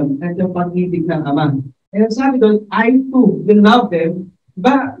Panginoon at yung pag-ibig ng Ama. And sabi doon, I too will love them.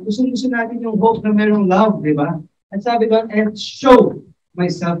 Diba? Gusto natin yung hope na merong love, di ba? At sabi doon, and show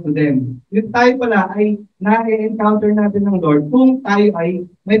myself to them. Yung tayo pala ay na-encounter natin ng Lord kung tayo ay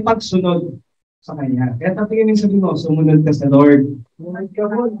may pagsunod sa Kanya. Kaya tatingin sabi mo, sumunod ka sa Lord. Sumunod ka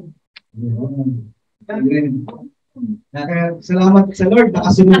mo. Amen. Kaya salamat sa Lord,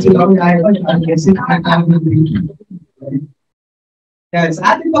 nakasunod sila ako ayaw. Kaya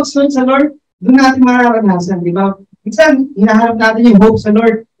sa ating pagsunod sa Lord, doon natin mararanasan, di ba? Minsan, hinaharap natin yung hope sa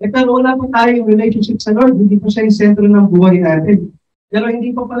Lord. Pero wala pa tayo yung relationship sa Lord, hindi pa siya yung sentro ng buhay natin. Pero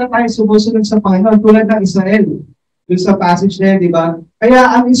hindi pa pala tayo sumusunod sa Panginoon tulad ng Israel. Doon sa passage na yun, di ba?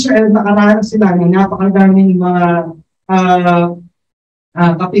 Kaya ang Israel, nakaranas sila ng napakadaming mga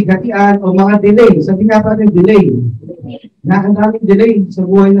kapighatian o mga delay. Sabi nga pa rin, delay. Ang daming delay sa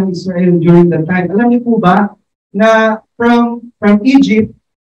buhay ng Israel during that time. Alam niyo po ba na from Egypt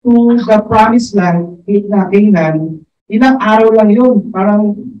to the promised land na Canaan, ilang araw lang yun.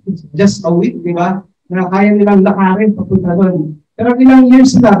 Parang just a week, di ba? Na kaya nilang lakarin papunta doon. Pero ilang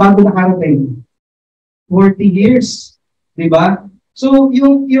years sila bago nakarating? 40 years. Di ba? So,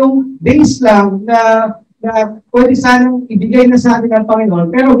 yung days lang na pwede sanang ibigay na sa atin ng Panginoon,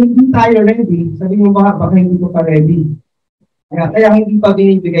 pero hindi tayo ready. Sabi mo baka hindi ko pa ready. Kaya hindi pa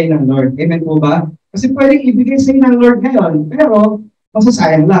binibigay ng Lord. Amen po ba? Kasi pwedeng ibigay sa inyo ng Lord ngayon, pero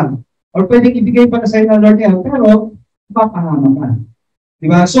masasayang lang. Or pwedeng ibigay pa na sa inyo ng Lord ngayon, pero papahama ka.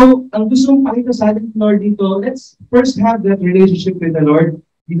 Diba? So, ang gusto mong pakita sa atin ng Lord dito, let's first have that relationship with the Lord,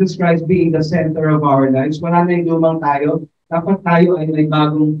 Jesus Christ being the center of our lives. Wala na yung lumang tayo. Dapat tayo ay may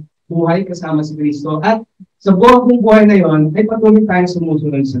bagong buhay kasama si Kristo. At sa buong buhay na yon, ay patuloy tayong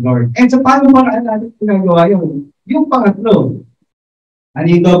sumusunod sa Lord. And sa paano paraan natin ginagawa yun? Yung pangatlo, ano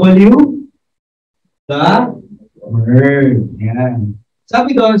yung W? The Word. Yan.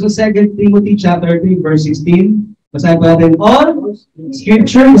 Sabi doon sa 2 Timothy chapter 3 verse 16, basahin po natin, all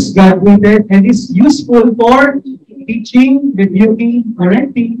Scripture is God-breathed and is useful for teaching, rebuking,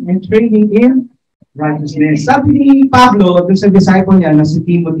 correcting, and training in righteousness. Sabi ni Pablo, doon sa disciple niya na si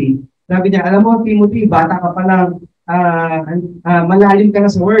Timothy, sabi niya, alam mo Timothy, bata ka pa lang, malalim ka na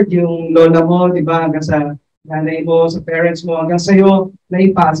sa word, yung lola mo, di ba, hanggang sa nanay mo, sa parents mo, hanggang sa'yo,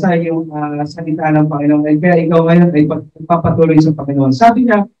 naipasa yung salita ng Panginoon. At kaya ikaw ngayon ay papatuloy sa Panginoon. Sabi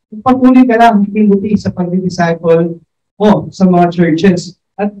niya, patuloy ka lang, Timothy, sa pag-disciple mo sa mga churches.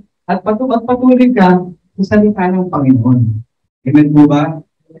 At patuloy ka sa salita ng Panginoon. Amen po ba?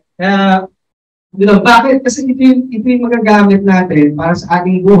 Kaya, bakit? Kasi ito yung magagamit natin para sa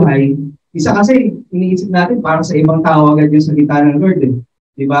ating buhay. Isa kasi, iniisip natin para sa ibang tao agad yung salita ng Lord.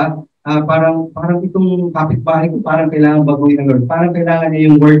 Di ba? Parang itong kapitbahay ko, parang kailangan baguhin ng Lord. Parang kailangan niya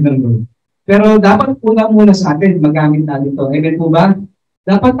yung word ng Lord. Pero dapat muna sa atin, magamit natin ito. Amen po ba?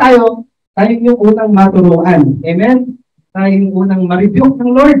 Dapat tayo yung unang maturuan. Amen? Tayo yung unang ma-rebuke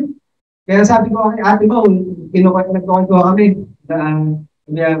ng Lord. Kaya sabi ko kay ate mo, nagkukwento kami,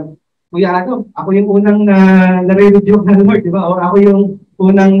 Kuya, ako yung unang na-rebuke ng Lord, di ba? O ako yung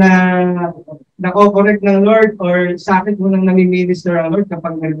unang nako-correct ng Lord or sa akin unang nami-minister ang Lord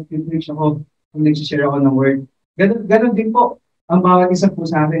kapag nag-preach ako, kung nag-share ako ng word. Ganun din po ang bawat isa po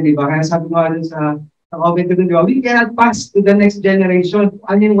sa atin, di ba? Kaya sabi ko sa comment ko dun, di ba? We cannot pass to the next generation.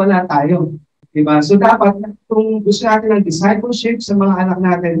 Ano yung wala tayo? Di ba? So dapat, kung gusto natin ng discipleship sa mga anak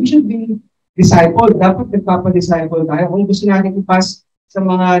natin, we should be disciple. Dapat nagpapadisciple tayo. Kung gusto natin i-pass sa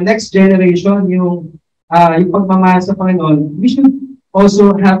mga next generation yung pagmamahal sa Panginoon, we should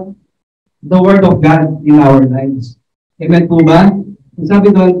also have the Word of God in our lives. Amen po ba?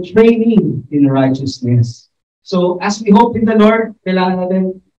 Sabi doon, training in righteousness. So, as we hope in the Lord, kailangan natin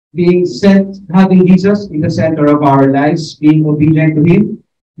having Jesus in the center of our lives, being obedient to Him.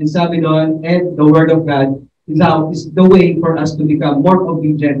 And sabi doon, and the Word of God is the way for us to become more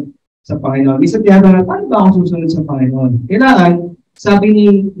obedient sa Panginoon. Isa tiyado na, paano ba akong susunod sa Panginoon? Kailangan,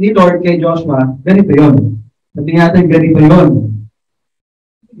 sabi ni Lord kay Joshua, ganito yun. Sabi natin, ganito yun.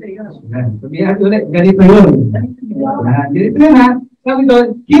 Sabi natin ulit, ganito yun. Ganito yun ha. Sabi doon,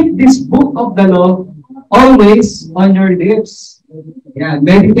 keep this book of the law always on your lips. Yan.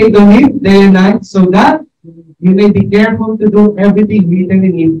 Meditate on it day and night so that you may be careful to do everything written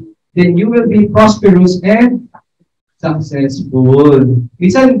in it. Then you will be prosperous and successful.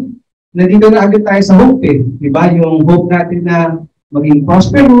 Minsan, nandito na agad tayo sa hope eh. Diba? Yung hope natin na maging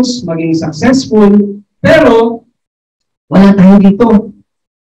prosperous, maging successful. Pero, Wala tayo dito.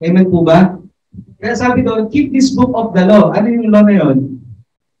 Amen po ba? Kaya sabi doon, keep this book of the law. Ano yung law na yun?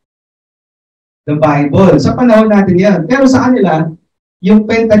 The Bible. Sa panahon natin yan. Pero sa kanila, yung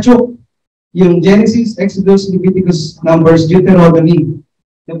Pentateuch, yung Genesis, Exodus, Leviticus, Numbers, Deuteronomy.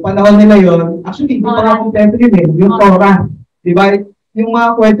 Yung panahon nila yon, actually, hindi pa nga kompleto yun eh. Yung Torah. Diba? Yung mga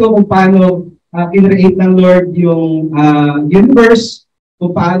kwento kung paano in-create ng Lord yung universe,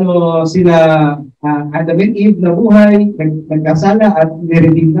 kung paano sila Adam and Eve na buhay, nagkasala at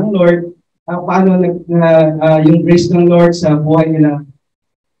niredeem ng Lord, paano yung grace ng Lord sa buhay nila,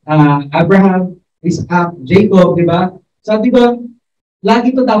 Abraham, Isaac, Jacob, di ba? Sabi ko,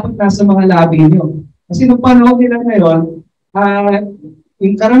 lagi to dapat nasa mga labi nyo. Kasi nung panahon nila ngayon,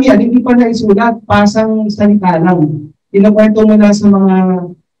 yung karamihan, hindi pa naisulat, pasang salita lang. Kinukwento mo na sa mga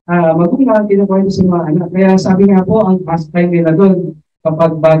magulang, kinukwento sa mga anak. Kaya sabi nga po, ang pastime nila doon,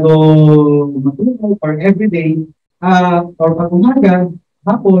 kapag bago matulog or everyday, or pag umaga,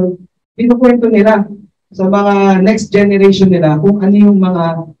 hapon, kinukwento nila sa mga next generation nila kung ano yung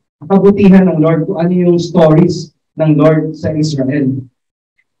mga kabutihan ng Lord, kung ano yung stories ng Lord sa Israel.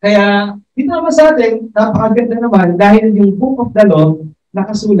 Kaya, dito naman sa atin, napakaganda naman dahil yung Book of the Law,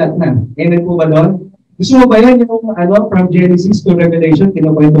 nakasulat na. Amen po ba doon? Gusto mo ba yan yung from Genesis to Revelation,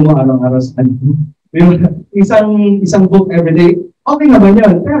 kinukwento mo araw-araw sa isang book everyday? Okay naman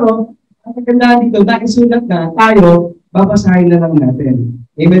yun. Pero, ang kagandaan dito, nakisulat na, tayo, babasahin na lang natin.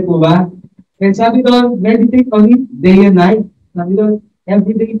 Amen po ba? And sabi doon, meditate on it day and night. Sabi doon,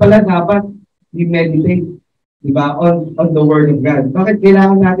 everyday pala dapat i-meditate. Diba? On the Word of God. Bakit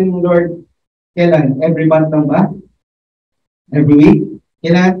kailangan natin ng Lord? Kailan? Every month lang ba? Every week?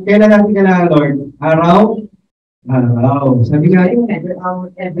 Kailan natin kailangan Lord? Araw? Araw. Sabi nga yun,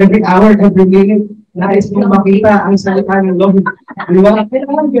 every hour, every minute, nais mong makita ang salita ng Lord. Diba?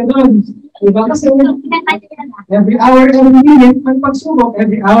 Kailangan gano'n. Diba? Kasi every hour, every minute, may pagsubok.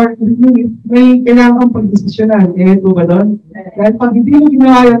 Every hour, every minute, may kailangan kang pagdesisyonan. Eh, ito ba doon? Dahil pag hindi mo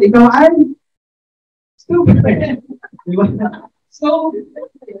ginawa yun, ikaw ay stupid. Diba? So,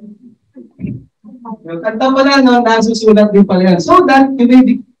 kanta pala, no, nasusulat din pala yan. So that you may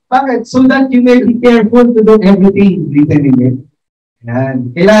be, bakit? So that you may be careful to do everything written in it.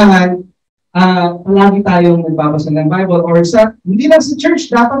 Yan. Kailangan, palagi tayong nagbabasa ng Bible or hindi lang sa church,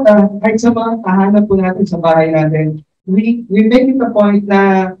 dapat kahit sa mga tahanan po natin sa bahay natin, we make it a point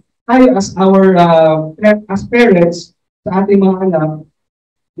na tayo as as parents sa ating mga anak,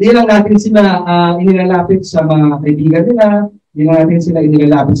 hindi lang natin sila inilalapit sa mga kaibigan nila, hindi lang natin sila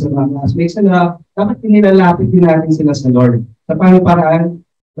inilalapit sa mga classmates nila, dapat inilalapit din natin sila sa Lord. Sa paraan,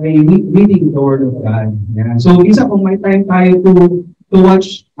 by reading the Word of God. Yeah. So, isa kung may time tayo to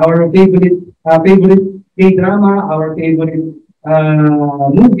watch our favorite K-drama, our favorite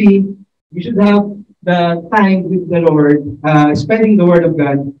movie, we should have the time with the Lord, spending the Word of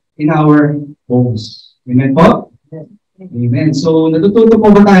God in our homes. Amen po? Amen. So, natututo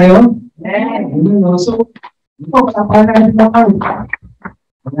po ba tayo? Amen. So, ito, patapalan natin ako.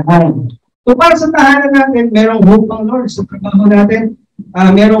 So, para sa tahanan natin, merong hope ang Lord. Sa trabaho natin,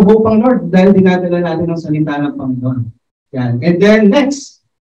 merong hope ang Lord dahil dinadala natin ang salita ng Panginoon. Yan. And then, next.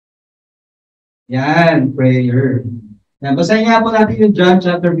 Yan, prayer. Yan, basahin nga po natin yung John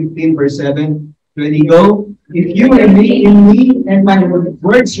chapter 15, verse 7. Ready, go? If you remain in me and my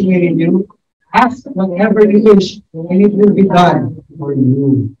words remain in you, ask whatever you wish, and it will be done for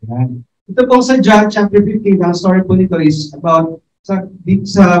you. Yan. Ito po sa John chapter 15, ang story po nito is about, sa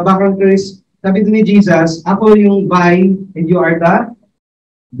background ko is, sabi ni Jesus, ako yung vine and you are the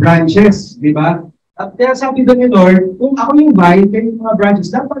branches, di ba? At kaya sabi doon ni Lord, kung ako yung vine, kayo yung mga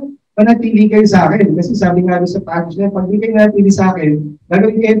branches, dapat manatili kayo sa akin. Kasi sabi nga sa passage na, pag di kayo nanatili sa akin,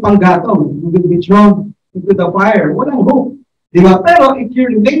 gagawin kayo panggatong, you will be thrown into the fire. Walang hope. Di ba? Pero if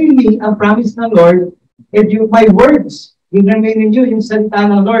you remain in me, ang promise ng Lord, and my words will remain in you, yung salita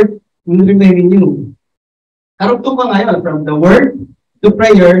ng Lord will remain in you. Karugtong ka ngayon, from the word to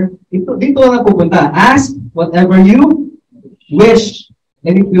prayer, dito ang pupunta. Ask whatever you wish,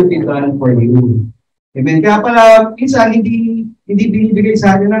 and it will be done for you. Amen. Kaya pala, minsan, hindi binibigay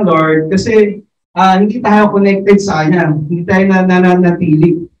sa atin ng Lord kasi hindi tayo connected sa Kanya. Hindi tayo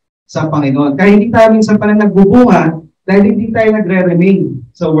nananatili sa Panginoon. Kaya hindi tayo minsan pala nagbubunga dahil hindi tayo nagre-remain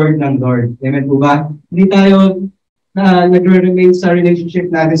sa word ng Lord. Amen po ba? Hindi tayo nagre-remain sa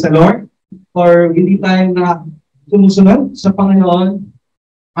relationship natin sa Lord or hindi tayo sumusunod sa Panginoon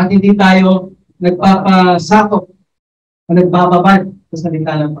at hindi tayo nagpapasakop o nagbababad sa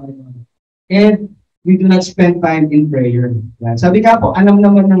salita ng Panginoon. And we do not spend time in prayer. Yan. Sabi ka po, alam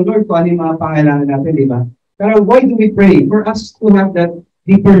naman ng Lord kung ano yung mga pangailangan natin, di ba? Pero why do we pray? For us to have that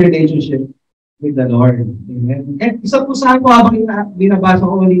deeper relationship with the Lord. Amen. And isa po sa ako habang binabasa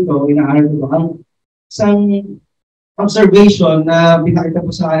ko dito, inaaral ko, ang isang observation na pinakita po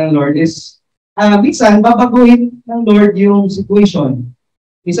sa akin ng Lord is, minsan babaguhin ng Lord yung situation.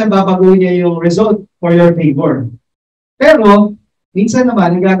 Minsan babaguhin niya yung result for your favor. Pero, minsan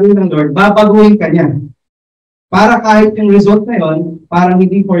naman, ang gagawin ng Lord, babaguhin ka niya. Para kahit yung result na yun, parang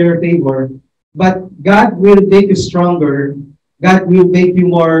hindi for your favor, but God will make you stronger. God will make you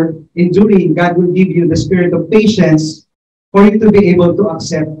more enduring. God will give you the spirit of patience for you to be able to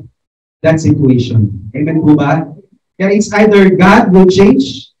accept that situation. Amen po ba? Kaya it's either God will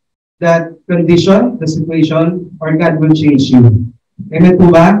change that condition, the situation, or God will change you. Amen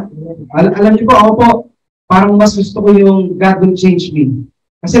po ba? Alam niyo po, ako po, parang mas gusto ko yung God will change me.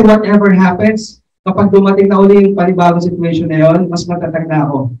 Kasi whatever happens, kapag dumating na uli yung panibagong situation na yun, mas matatag na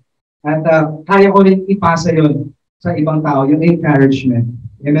ako. At kaya ko rin ipasa yun sa ibang tao, yung encouragement.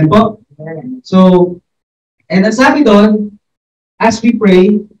 Amen po? So, and ang sabi doon, as we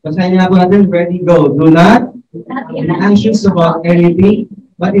pray, basahin niya po natin, ready, go. Do not be anxious about anything,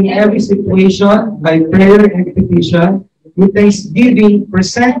 but in every situation, by prayer and petition, with thanksgiving,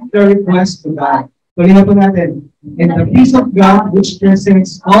 present your request to God. Tuloy na po natin. And the peace of God, which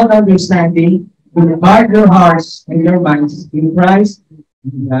transcends all understanding, will guard your hearts and your minds in Christ.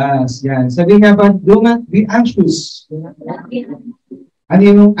 Yes, yan. Sabihin nga ba, do not be anxious. Ano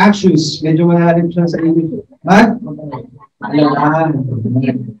yung anxious? Medyo malalim siya sa inyo. But, alalaan.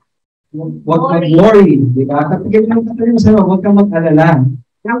 Huwag mag-worry. Di ba? Kapag yung katalim mo sa'yo, huwag kang mag-alala.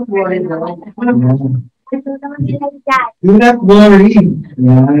 Don't worry. Do not worry.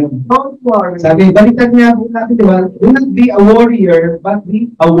 Yan. Don't worry. Sabi, baliktad niya po natin, di ba? Do not be a warrior, but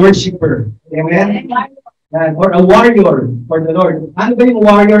be a worshiper. Amen? Or a warrior for the Lord. Ano ba yung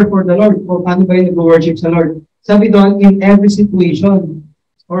warrior for the Lord? O ano ba yung nag-worship sa Lord? Sabi doon, in every situation.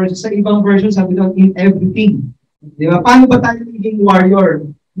 Or sa ibang version, sabi doon, in everything. Di ba? Paano ba tayo naging warrior?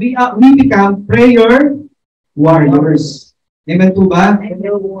 We become prayer warriors. Amen po ba?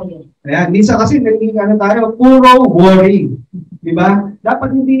 Ayan, minsan kasi naging tayo, puro worry. Di ba?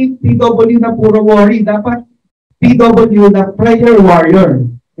 Dapat hindi PW na puro worry. Dapat PW na prayer warrior.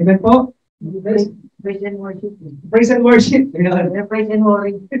 Amen po? Praise and worship. Praise and worship. Praise and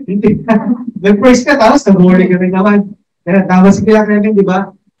worry. Nag-praise ka, tapos nag-worry ka rin naman. Kaya tama si Kuya Kevin, di ba?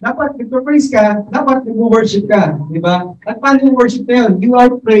 Dapat nag-praise ka, dapat nag-worship ka. Di ba? At paano yung worship na yun? You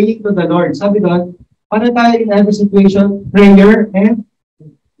are praying to the Lord. Sabi doon, paano tayo in every situation? Prayer and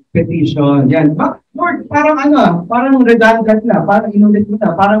petition. Yan. Lord, parang parang redundant na, parang inulit mo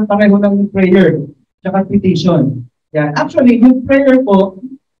na, parang pareho lang yung prayer, tsaka petition. Yan. Actually, yung prayer po,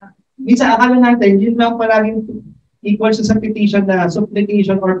 minsan akala natin, yun lang palaging equal sa petition na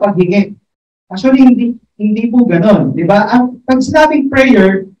supplication or paghingi. Actually, hindi po ganon. Di ba? Pag sinabing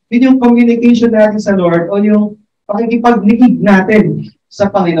prayer, yun yung communication natin sa Lord o yung pakikipagniig natin sa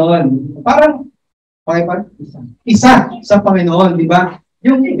Panginoon. Parang, isa sa Panginoon, di ba?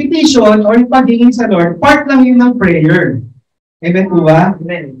 Yung petition or yung paghingi sa Lord, part lang yun ng prayer. Amen po ba?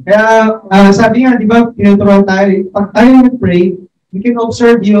 Amen. Kaya, sabi nga, di ba, tinuturuan tayo, pag tayo nag-pray, we can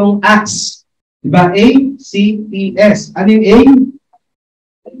observe yung acts. Diba? A, C, T, S. Ano yung A?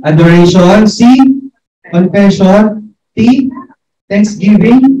 Adoration. C, confession. T,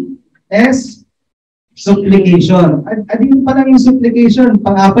 thanksgiving. S, supplication. Ano yung pala yung supplication?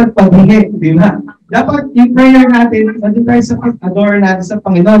 Pang-apat, paghingi. Diba? Dapat yung prayer natin, nandun tayo sa pag-adore natin sa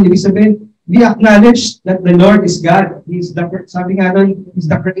Panginoon. Ibig sabihin, we acknowledge that the Lord is God. Sabi nga doon, He's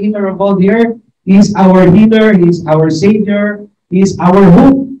the creator of all the earth. He is our healer. He is our savior. He is our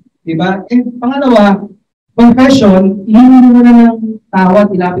hope. Diba? And pangalawa, confession, hihingi mo na ng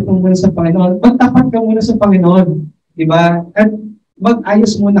tawad, ilapit mo muna sa Panginoon. Magtapat ka muna sa Panginoon. Diba? At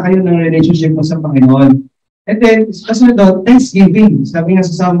mag-ayos muna kayo ng relationship mo sa Panginoon. And then, kasunod doon, thanksgiving. Sabi nga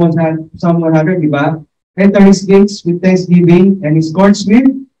sa Psalm 100, diba? Enter His gates with thanksgiving and His courts with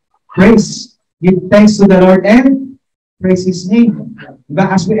praise. Give thanks to the Lord and praise His name. Diba?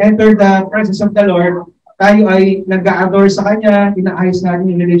 As we enter the presence of the Lord, tayo ay nag-a-adore sa Kanya, inaayos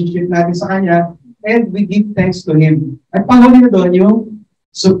natin yung relationship natin sa Kanya, and we give thanks to Him. At panghuli na doon yung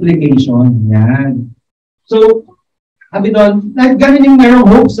supplication. Yan. So, sabi doon, ganun yung merong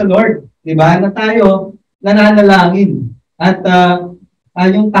hope sa Lord. Diba? Na tayo nananalangin. At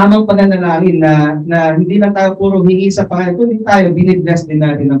yung tamang pananalangin na hindi lang tayo puro hingi sa Panginoon, kundi tayo, binibless din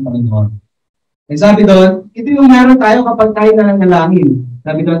natin ng Panginoon. And sabi doon, ito yung meron tayo kapag tayo nananalangin.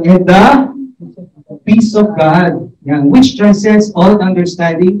 Sabi doon, and the peace of God, which transcends all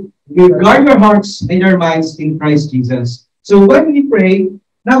understanding, will guard your hearts and your minds in Christ Jesus. So when we pray,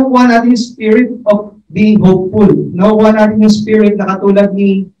 nakuha natin yung spirit of being hopeful. Nakuha natin yung spirit na katulad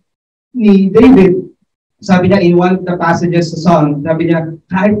ni ni David, sabi niya in one of the passages sa song, sabi niya,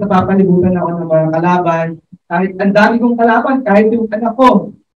 kahit napapalibutan ako ng mga kalaban, kahit ang dami kong kalaban, kahit yung anak ko,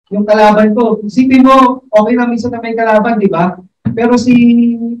 yung kalaban ko, isipin mo, okay lang minsan na may kalaban, di ba? Pero si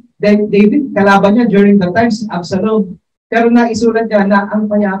David, kalaban niya during the time, si Absalom. Pero naisulat niya na ang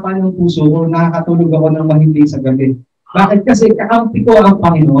payapa ng puso ko, nakakatulog ako ng mahindi sa gabi. Bakit? Kasi kakampi ko ang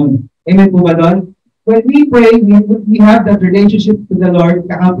Panginoon. Amen po ba doon? When we pray, we have that relationship to the Lord,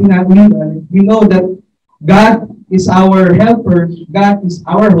 kakampi natin, we know that God is our helper, God is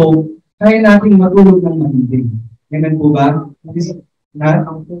our hope, kaya nating matulog ng mahimbing. Amen po ba?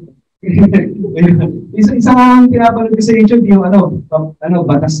 Isang pinapanood ko sa YouTube yung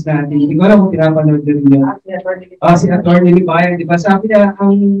batas natin. Hindi ko alam kung pinapanood din yun. Si Atty. Libayan, di ba? Sabi niya,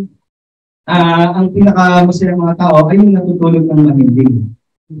 ang pinaka-masayang mga tao ay yung natutulog ng mahimbing.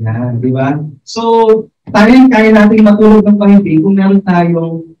 Yan, di ba? So, kaya natin matulog ng mahimbing kung meron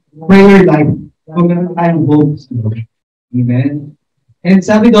tayong prayer life. Kung meron tayong hope. Amen? And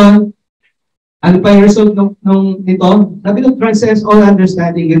sabi doon, ano pa yung result nito? Sabi doon, transcends all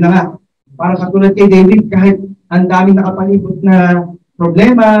understanding. Yun na nga. Para katulad kay David, kahit ang daming nakapalibot na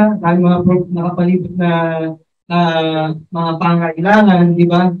problema, daming mga nakapalibot na mga pangailangan, di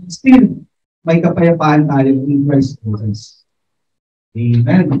ba? Still, may kapayapaan tayo in Christ Jesus.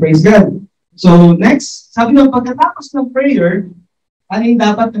 Amen. Praise God. So, next, sabi doon, pagkatapos ng prayer, ano yung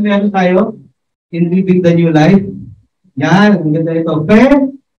dapat na meron tayo? In living the new life. Yan, ang ganda ito.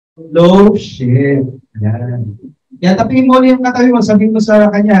 Fellowship. Yan. Yan, tapingin mo yung katabi mo, sabihin mo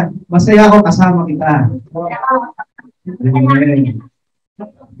sa kanya, masaya ako kasama kita. Amen.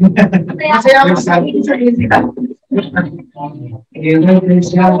 Masaya ako kasama kita.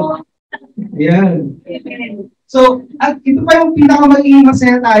 Yan. So, at ito pa yung pinakamaging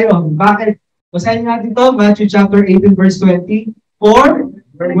masaya tayo. Bakit? Basahin natin ito, Matthew chapter 18, verse 20. For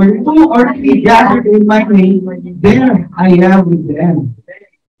where 2 or 3 gathered in my name, there I am with them.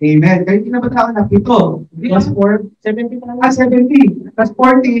 Amen. Kaya kinabata ko na 7. Plus 4, 70 pa lang. 70. Plus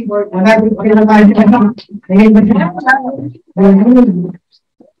 40. 100 pa lang tayo.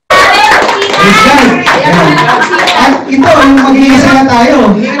 At ito, yung mag-iisa na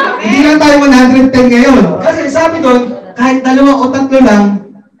tayo. Hindi lang tayo 110 ngayon. Kasi sabi doon, kahit 2 o 3 lang,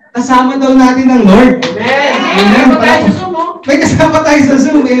 kasama daw natin ng Lord. Amen. May kasama tayo sa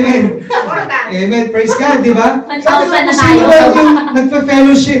Zoom. Amen. Amen. Praise God, di ba? Sabi na tayo. Yung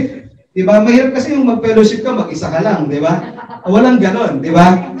nagpa-fellowship. Di ba? Mahirap kasi yung mag-fellowship ka, mag-isa ka lang. Di ba? Walang ganon. Di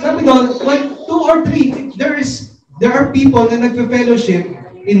ba? Sabi doon, 2 or 3, there are people na nagpa-fellowship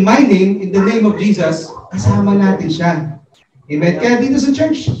in my name, in the name of Jesus, kasama natin siya. Amen. Kaya dito sa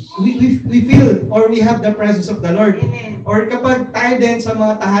church, we feel or we have the presence of the Lord. Or kapag tayo din sa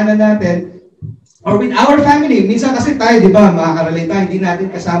mga tahanan natin, or with our family, minsan kasi tayo, di ba, makakarelate tayo, hindi natin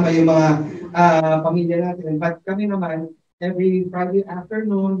kasama yung mga pamilya natin. But kami naman, every Friday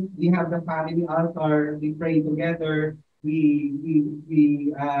afternoon, we have the family altar, we pray together, we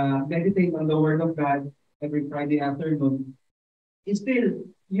meditate on the Word of God every Friday afternoon. Still,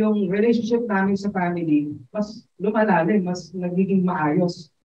 yung relationship namin sa family, mas lumalalim, mas nagiging maayos.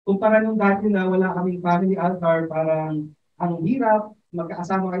 Kumpara nung dati na wala kaming family altar, parang ang hirap,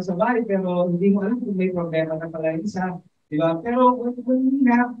 magkakasama kayo sa bahay, pero hindi mo alam kung may problema na pala yung isa. Diba? Pero when we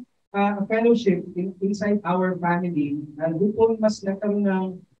have a fellowship inside our family, doon po mas nagkaroon ng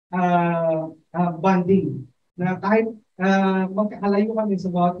bonding. Na kahit magkakalayo kami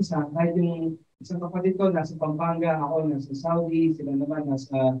sa bawat isa, kahit yung isang kapatid ko nasa Pampanga, ako nasa Saudi, sila naman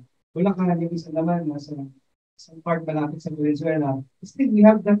nasa Bulacan, yung isa naman nasa isang part malapit sa Venezuela. Still, we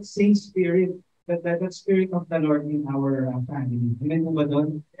have that same spirit, that spirit of the Lord in our family. Amen po ba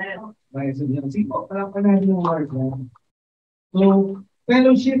doon? Yes. Sige po, parang panahon ng Lord. So,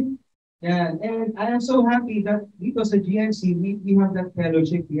 fellowship. Yan. And I am so happy that dito sa GMC, we have that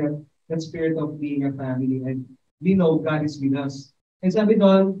fellowship. We have that spirit of being a family. And we know God is with us. And sabi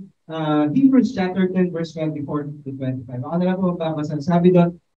doon, Hebrews chapter 10, verse 24 to 25. Ako na lang po magbabasa. Sabi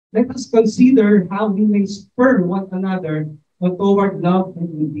doon, let us consider how we may spur one another toward love and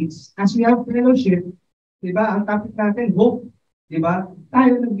good deeds. As we have fellowship, di ba, ang topic natin, hope. Di ba?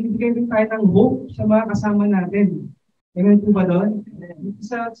 Tayo, nagbibigay din tayo ng hope sa mga kasama natin. Amen po ba doon?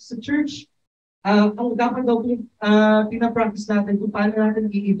 Sa church, ang dapat daw pinapractice natin kung paano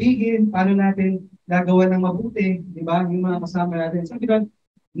natin iibigin, paano natin gagawa ng mabuti, di ba? Yung mga kasama natin. Sabi doon,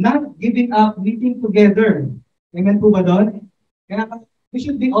 not giving up, meeting together. Amen po ba doon? Kaya we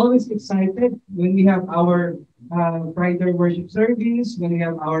should be always excited when we have our Friday worship service, when we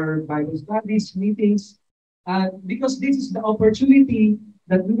have our Bible studies, meetings, because this is the opportunity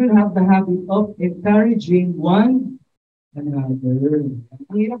that we will have the habit of encouraging one another.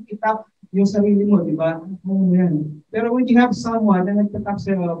 Ang hirap itap yung sarili mo, di ba? Ano yan. Pero when you have someone na nagtatap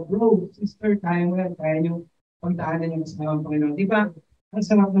sa'yo, bro, sister, kaya mo yan, kaya nyo pagdaanan yung kasama ng Panginoon. Di ba? Ang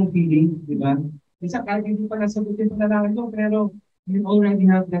sarap ng feeling, di ba? Isa kahit hindi pa nasagutin panalangin mo, pero you already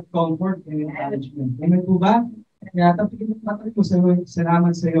have that comfort and encouragement. Amen po ba? Kaya tapos patuloy ko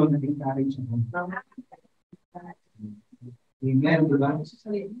salamat sa iyo na encourage ako. Amen, di ba?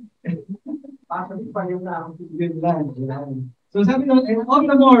 Good lang. So sabi ko, and all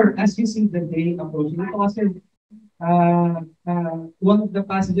the more as you see the day approaching. Ito kasi one of the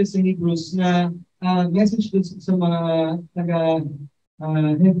passages in Hebrews na message dun sa mga taga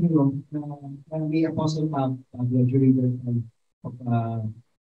Hebrew na may Apostle Pablo during their time of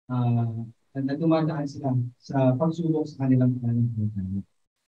na dumadaan sila sa pagsubok sa kanilang buhay.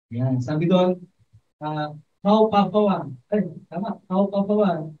 Yan. Sabi doon, how papawa? How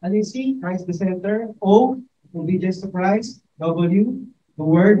papawa? Ano yung C? Christ the center. O, obedience to Christ. W, the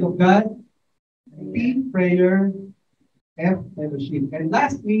Word of God. P, prayer. F, fellowship. And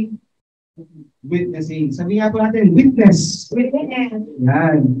lastly, witnessing. Sabi nga po natin, witness. Witness.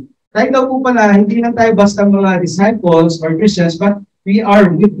 Yan. Tayo daw po pala, hindi lang tayo basta mga disciples or Christians, but we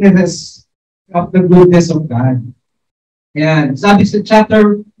are witnesses of the goodness of God. Yan. Sabi sa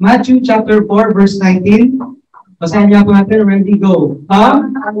Matthew chapter 4, verse 19, basahin niya po natin, ready, go.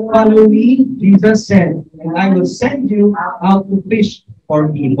 Come, follow me, Jesus said, and I will send you out to fish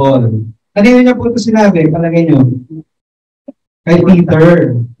for people. Kanino niya po ito sinabi? Palagay niyo. Kay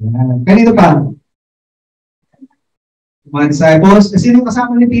Peter. Yan. Kanino pa? Mga disciples. Sino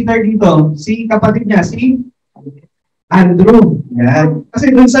kasama ni Peter dito? Si kapatid niya, si Andrew. Yan.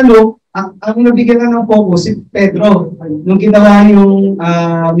 Kasi dun sa Luke, ang nabigyan na ng focus, si Pedro. Nung ginawa yung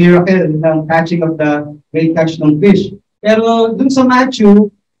miracle ng catching of the great catch ng fish. Pero dun sa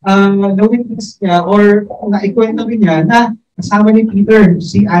Matthew, na-witness niya or naikwento rin niya na kasama ni Peter,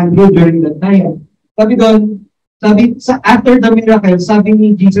 si Andrew during that time. Sabi doon, after the miracle, sabi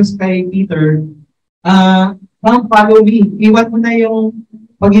ni Jesus kay Peter, come follow me. Iwan mo na yung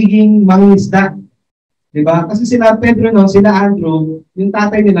pagiging mangingisda. Diba? Kasi sila Pedro, sila Andrew, yung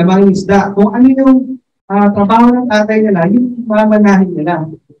tatay nila, mangingisda. Kung ano yung trabaho ng tatay nila, yung mamanahin nila.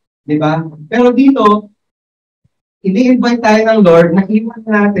 Diba? Pero dito, ini-invite tayo ng Lord na iwan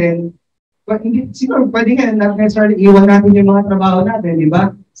natin, siguro pwede nga, not necessarily iwan natin yung mga trabaho natin,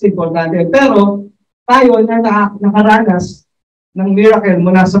 diba? Kasi importante. Pero, tayo na nakaranas ng miracle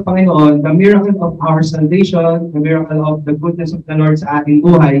mula sa Panginoon, the miracle of our salvation, the miracle of the goodness of the Lord sa ating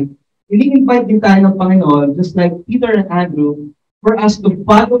buhay, ini-invite din tayo ng Panginoon, just like Peter and Andrew, for us to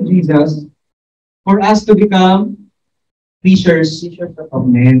follow Jesus, for us to become fishers of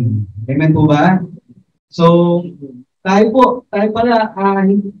men. Amen po ba? So, tayo pala,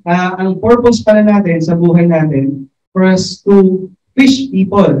 ang purpose pala natin sa buhay natin, for us to fish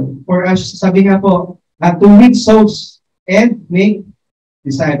people, for us, sabi nga po, to win souls and make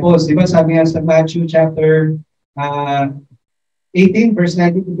disciples. Diba sabi nga sa Matthew chapter 18, verse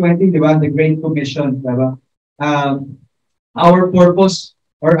 19 to 20, di ba? The Great Commission, di ba? Our purpose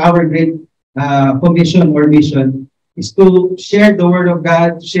or our great commission or mission is to share the Word of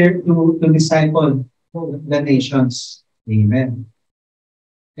God, to disciple the nations. Amen.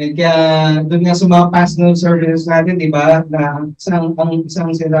 And kaya doon nga sa mga pastoral services natin, di ba? Na isang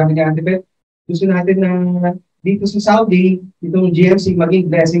sinabi ni Ate Beth, gusto natin na dito sa Saudi, itong GMC, maging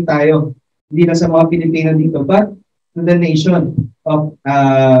blessing tayo. Hindi na sa mga Pilipino dito, but to the nation of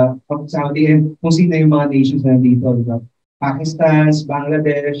Saudi and kung sino yung mga nations na dito, di ba? Pakistan,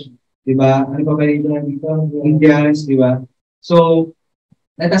 Bangladesh, di ba? Ano pa ba dito na dito? Indians, di ba? So,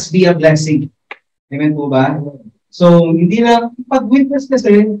 let us be a blessing. Amen po ba? So, hindi lang, pag-witness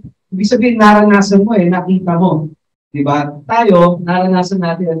kasi, ibig sabihin, naranasan mo nakita mo. Di ba? Tayo, naranasan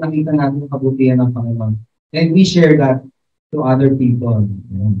natin at nakita natin ang kabutihan ng Panginoon. And we share that to other people.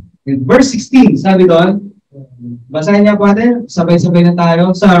 In verse 16, sabi doon, basahin niya po natin, sabay-sabay na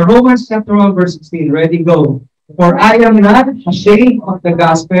tayo. Sa Romans chapter 1, verse 16, ready, go. For I am not ashamed of the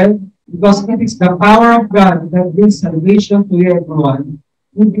gospel, because it is the power of God that brings salvation to everyone,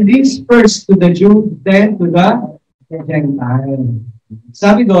 who believes first to the Jew, then to the Gentile.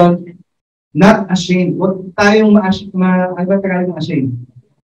 Sabi doon, not ashamed. Huwag tayong ano ba Tagalog ng ashamed?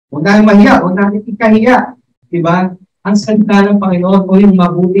 Huwag tayong mahiya, huwag natin ikahiya. Diba? Ang salita ng Panginoon o yung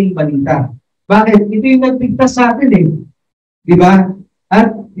mabuting balita. Bakit? Ito yung nagpigtas sa atin Diba?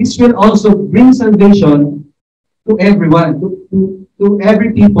 At this will also bring salvation to everyone, to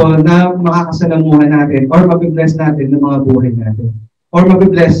every people na makakasalamuhan natin or mabibless natin ng mga buhay natin. Or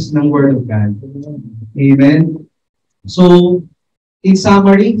mabibless ng Word of God. Amen? So, in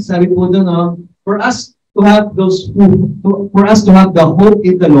summary, sabi po doon, for us to have for us to have the hope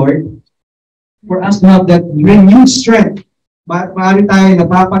in the Lord, for us to have that renewed strength. Maaari tayo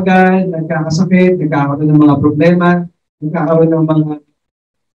napapagal, nagkakasakit, nagkakaroon ng mga problema, nagkakaroon ng mga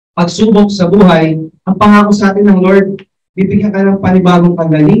pagsubok sa buhay. Ang pangako sa atin ng Lord, bibigyan ka ng panibagong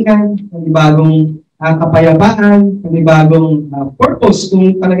kagalingan, panibagong kapayapaan, panibagong purpose.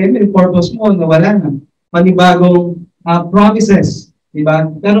 Kung talaga may purpose mo, nawala na. Panibagong promises. Diba?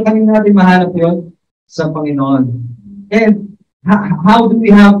 Pero kanina natin mahanap yun sa Panginoon. And how do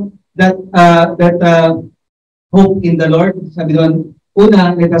we have that hope in the Lord? Sabi doon,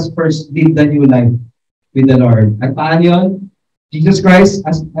 una, let us first live the new life with the Lord. At paano yun? Jesus Christ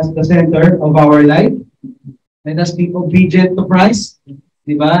as the center of our life. Let us be obedient to Christ.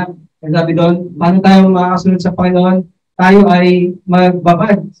 Diba? At sabi doon, paano tayo makakasunod sa Panginoon? Tayo ay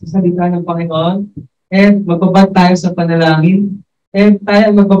magbabad sa salita ng Panginoon and magbabad tayo sa panalangin and tayo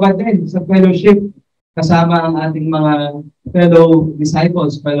ay magbabad din sa fellowship kasama ang ating mga fellow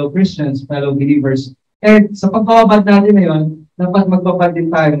disciples, fellow Christians, fellow believers. And sa pagbabad natin na yun, dapat magbabad din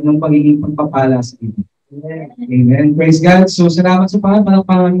tayo ng pagiging pagpapala sa iba. Amen. Praise God. So, salamat sa Panginoon.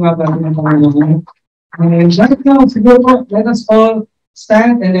 Panginoon natin ng Panginoon. And right now, siguro, let us all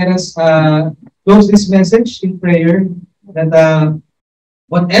stand and let us close this message in prayer that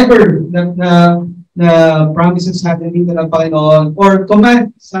whatever na promises natin dito ng Panginoon or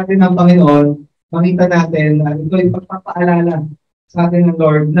command sa atin ng Panginoon, makita natin na ito ay pagpapaalala sa atin ng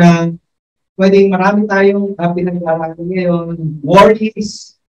Lord na pwedeng marami tayong pinag-aaralan ngayon,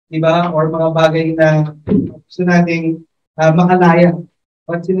 worries, di ba? Or mga bagay na gusto nating makalaya.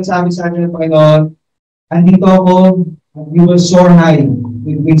 Pag sinasabi sa atin ng Panginoon, andito ako, you will soar high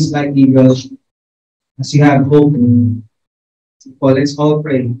with wings like eagles as you have hope. So let's all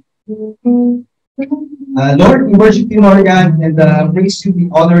pray. Lord, we worship you, Lord God, and praise you,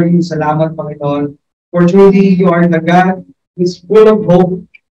 we honor you. Salamat, Panginoon. For truly, you are the God who is full of hope,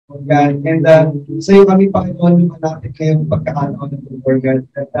 Lord God. And sa iyo kami, Panginoon, lumalapit ngayong pagkakataon ng Lord God.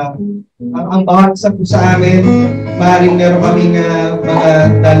 At ang bawat sa amin, maaaring meron kaming mga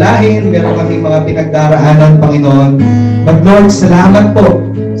dalahin, meron kaming mga pinagdaraanan, Panginoon. But Lord, salamat po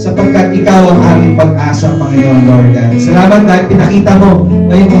sapagkat ikaw ang aming pag-asa, Panginoon, Lord God. Salamat dahil pinakita mo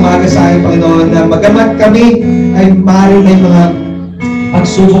ngayong umaga sa akin, Panginoon, na magamat kami ay maaaring may mga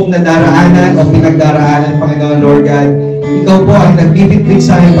pagsubok na daraanan o pinagdaraanan, Panginoon, Lord God. Ikaw po ang nagbibitbit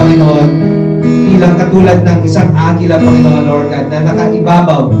sa akin, Panginoon, bilang katulad ng isang agila, Panginoon, Lord God, na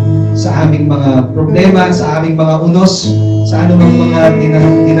nakaibabaw sa aming mga problema, sa aming mga unos, sa anumang mga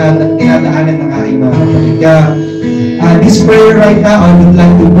dinadaanan ng aking mga kapatid. This prayer right now, I would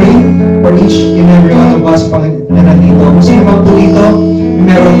like to pray for each and every one of us, Panginoon, na nandito. Kung sino man po dito,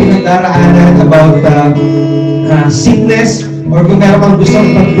 meron pinagdaraanan about sickness, or kung meron kang gusto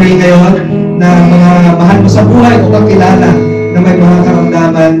pag-pray ngayon na mga mahal mo sa buhay o kakilala na may mga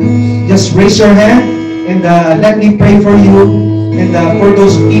karamdaman, just raise your hand and let me pray for you and for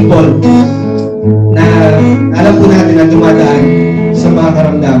those people na alam po natin na dumadaan sa mga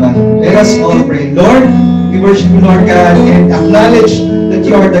karamdaman. Let us all pray. Lord, we worship you, Lord God, and acknowledge that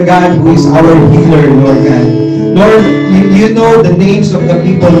you are the God who is our healer, Lord God. Lord, you know the names of the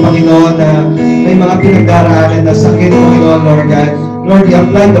people, Panginoon, na may mga pinagdaraanan na sakit, Panginoon, Lord God. Lord, we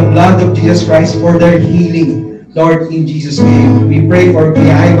apply the blood of Jesus Christ for their healing. Lord, in Jesus' name, we pray for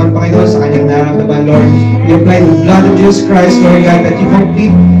Kuya Ivan, Panginoon, sa kanyang nararamdaman, Lord. We apply the blood of Jesus Christ, Lord God, that you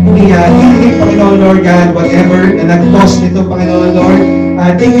complete the healing, Panginoon, Lord God, whatever na nag-cause nito, Panginoon, Lord.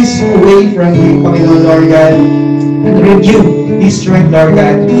 Take this away from him, Panginoon, Lord God, and renew his strength, Lord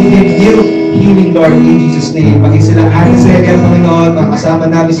God. Give you healing, Lord, in Jesus' name. Maging sila ating sa iyo, Panginoon, makasama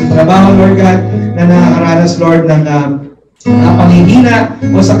namin sa trabaho, Lord God, na nakakaranas, Lord, ng panghihina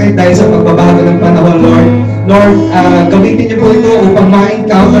o sakit dahil sa pagbabago ng panahon, Lord. Lord, gamitin niyo po ito upang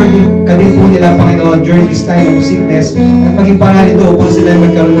ma-encounter kami po nila, Panginoon, during this time of sickness. At maging para nito upang sila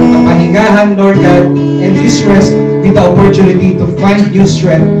magkaroon ng kapahingahan, Lord God, and this rest with the opportunity to find new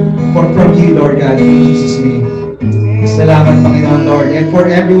strength from you, Lord God, in Jesus' name. Salamat, Panginoon, Lord. And for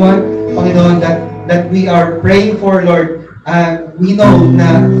everyone, Panginoon, that we are praying for, Lord, we know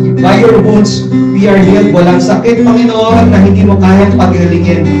na by your wounds, we are healed. Walang sakit, Panginoon, na hindi mo kayang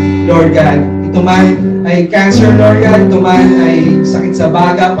pagalingin, Lord God. Ito man ay cancer, Lord God. Ito man ay sakit sa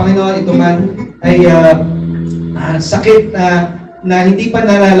baga, Panginoon. Ito man ay sakit na hindi pa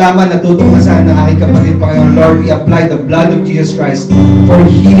nalalaman, natutuklasan ng aking kapatid, Panginoon. Lord, we apply the blood of Jesus Christ for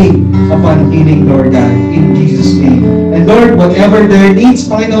healing upon healing, Lord God, in Jesus' name. And Lord, whatever their needs,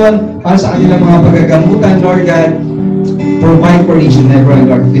 Panginoon, para sa kanilang mga pagagamutan, Lord God, provide for each and every one,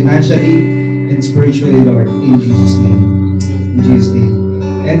 Lord, financially and spiritually, Lord, in Jesus' name. In Jesus' name.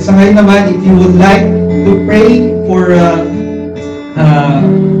 And sa ngayon naman, if you would like to pray for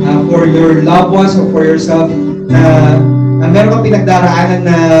your loved ones or for yourself na meron kang pinagdaraanan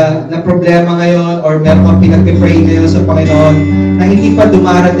na problema ngayon or meron kang pinag-pray ngayon sa Panginoon na hindi pa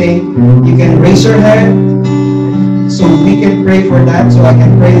dumarating, you can raise your hand so we can pray for that, so I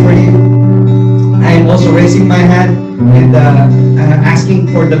can pray for you. I am also raising my hand and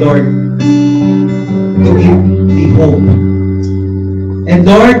asking for the Lord to give the hope. And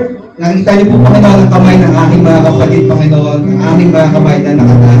Lord, nakita niyo po, Panginoon, ang kamay ng aking mga kapatid, Panginoon, ang aming mga kamay na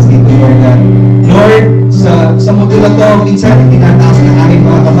nakataas dito, Lord God. Lord, sa mundo na to, minsan tinataas ng aming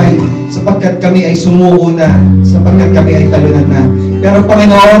mga kamay sapagkat kami ay sumuko na, sapagkat kami ay talunan na. Pero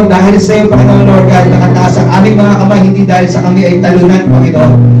Panginoon, dahil sa iyo, Panginoon, Lord God, nakataas ang aming mga kamay, hindi dahil sa kami ay talunan,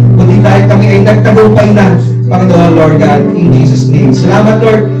 Panginoon, kundi dahil kami ay nagtagumpay na, Panginoon, Lord God, in Jesus' name. Salamat,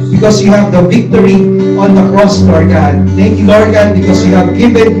 Lord, because you have the victory on the cross, Lord God. Thank you, Lord God, because you have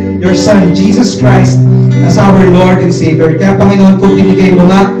given your Son, Jesus Christ, as our Lord and Savior. Kaya, Panginoon, kung binigay mo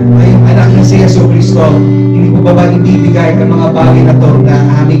nga ay yung anak ng si Yesu Cristo, hindi mo ba ibibigay ang mga bagay na to na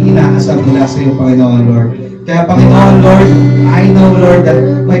aming inaasam mula sa iyo, Panginoon, Lord. Kaya, Panginoon, Lord, I know, Lord,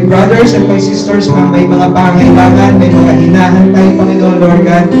 that my brothers and my sisters na may mga pangailangan, may mga hinahantay, Panginoon, Lord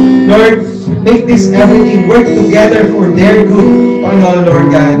God. Lord, make this everything work together for their good, Panginoon, Lord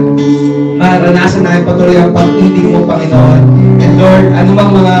God. Maranasan namin patuloy ang pag-ibig mo, Panginoon. And Lord,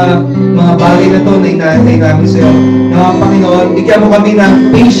 anumang mga bagay na to na inaantay namin sa iyo, na Panginoon, bigyan mo kami ng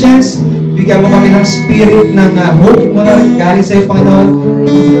patience, bigyan mo kami ng spirit ng hope mo na galing sa iyo, Panginoon.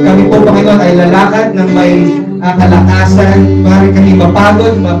 Kami po, Panginoon, ay lalakad ng may kalakasan, para kami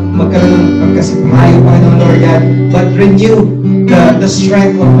mapagod, magkaroon ng pagkasipayo, Panginoon, Lord God. But renew the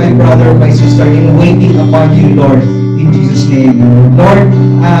strength of my brother, my sister, in waiting upon you, Lord. In Jesus' name. Lord,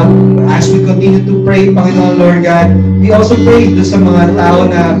 as we continue to pray, Panginoon, Lord God, we also pray doon sa mga tao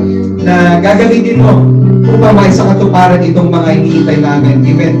na gagamitin mo upang may sa katuparan itong mga hinihintay namin.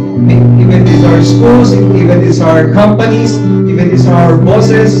 Even these are schools, even these are companies, even these are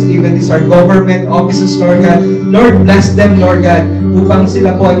bosses, even these are government offices, Lord God. Lord, bless them, Lord God, upang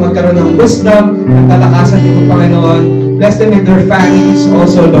sila po ay magkaroon ng wisdom at kalakasan dito, Panginoon. Bless them in their families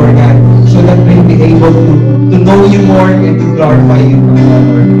also, Lord God, so that we'll be able to know you more and to glorify you, Panginoon,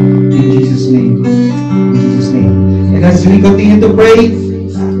 Lord. In Jesus' name. In Jesus' name. And as we continue to pray,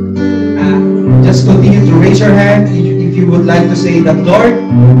 just continue to raise your hand if you would like to say that, Lord,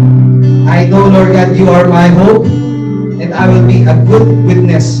 I know, Lord God, you are my hope, and I will be a good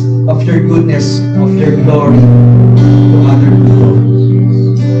witness of your goodness, of your glory to other people.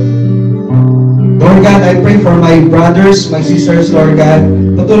 Lord God, I pray for my brothers, my sisters, Lord God.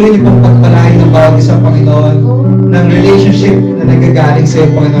 Patuloy niyo pong pagpalain ng bawat isang Panginoon ng relationship na nagagaling sa iyo,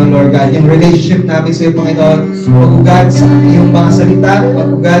 Panginoon, Lord God. Yung relationship namin sa iyo, Panginoon, mag-ugad sa iyong mga salita,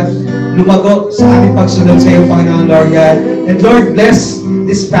 mag-ugad lumago sa aming pagsunod sa iyo, Panginoon, Lord God. And Lord, bless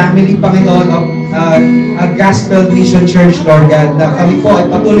this family, Panginoon, of a Gospel Mission Church, Lord God, na kami po ay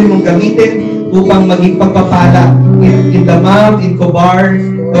patuloy mong gamitin upang maging pagpapala in Damam, in Cobar,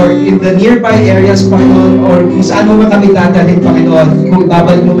 or in the nearby areas, Panginoon, or kung saan mo man kami dadalhin, Panginoon. Kung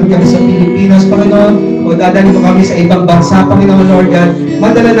babalik mo kami sa Pilipinas, Panginoon, o dadalhin mo kami sa ibang bansa, Panginoon, Lord God.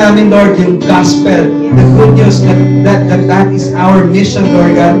 Madala namin, Lord, yung gospel, the good news, that is our mission,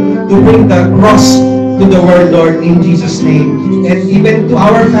 Lord God, to bring the cross to the world, Lord, in Jesus' name. And even to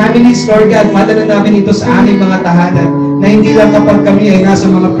our families, Lord God, madala namin ito sa aming mga tahanan, na hindi lang kapag kami ay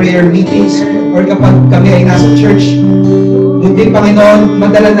nasa mga prayer meetings, or kapag kami ay nasa church, kundi, Panginoon,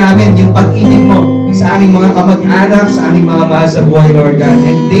 madala namin yung pag-ibig mo sa aming mga kamag-anak, sa aming mga mahal sa buhay, Lord God.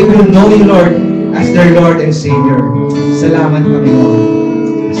 And they will know you, Lord, as their Lord and Savior. Salamat, Panginoon.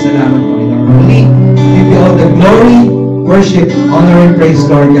 Salamat, Panginoon. Muli, give you all the glory, worship, honor, and praise,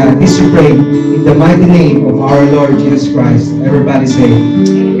 Lord God. This we pray in the mighty name of our Lord Jesus Christ. Everybody say,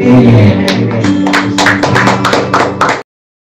 Amen. Amen.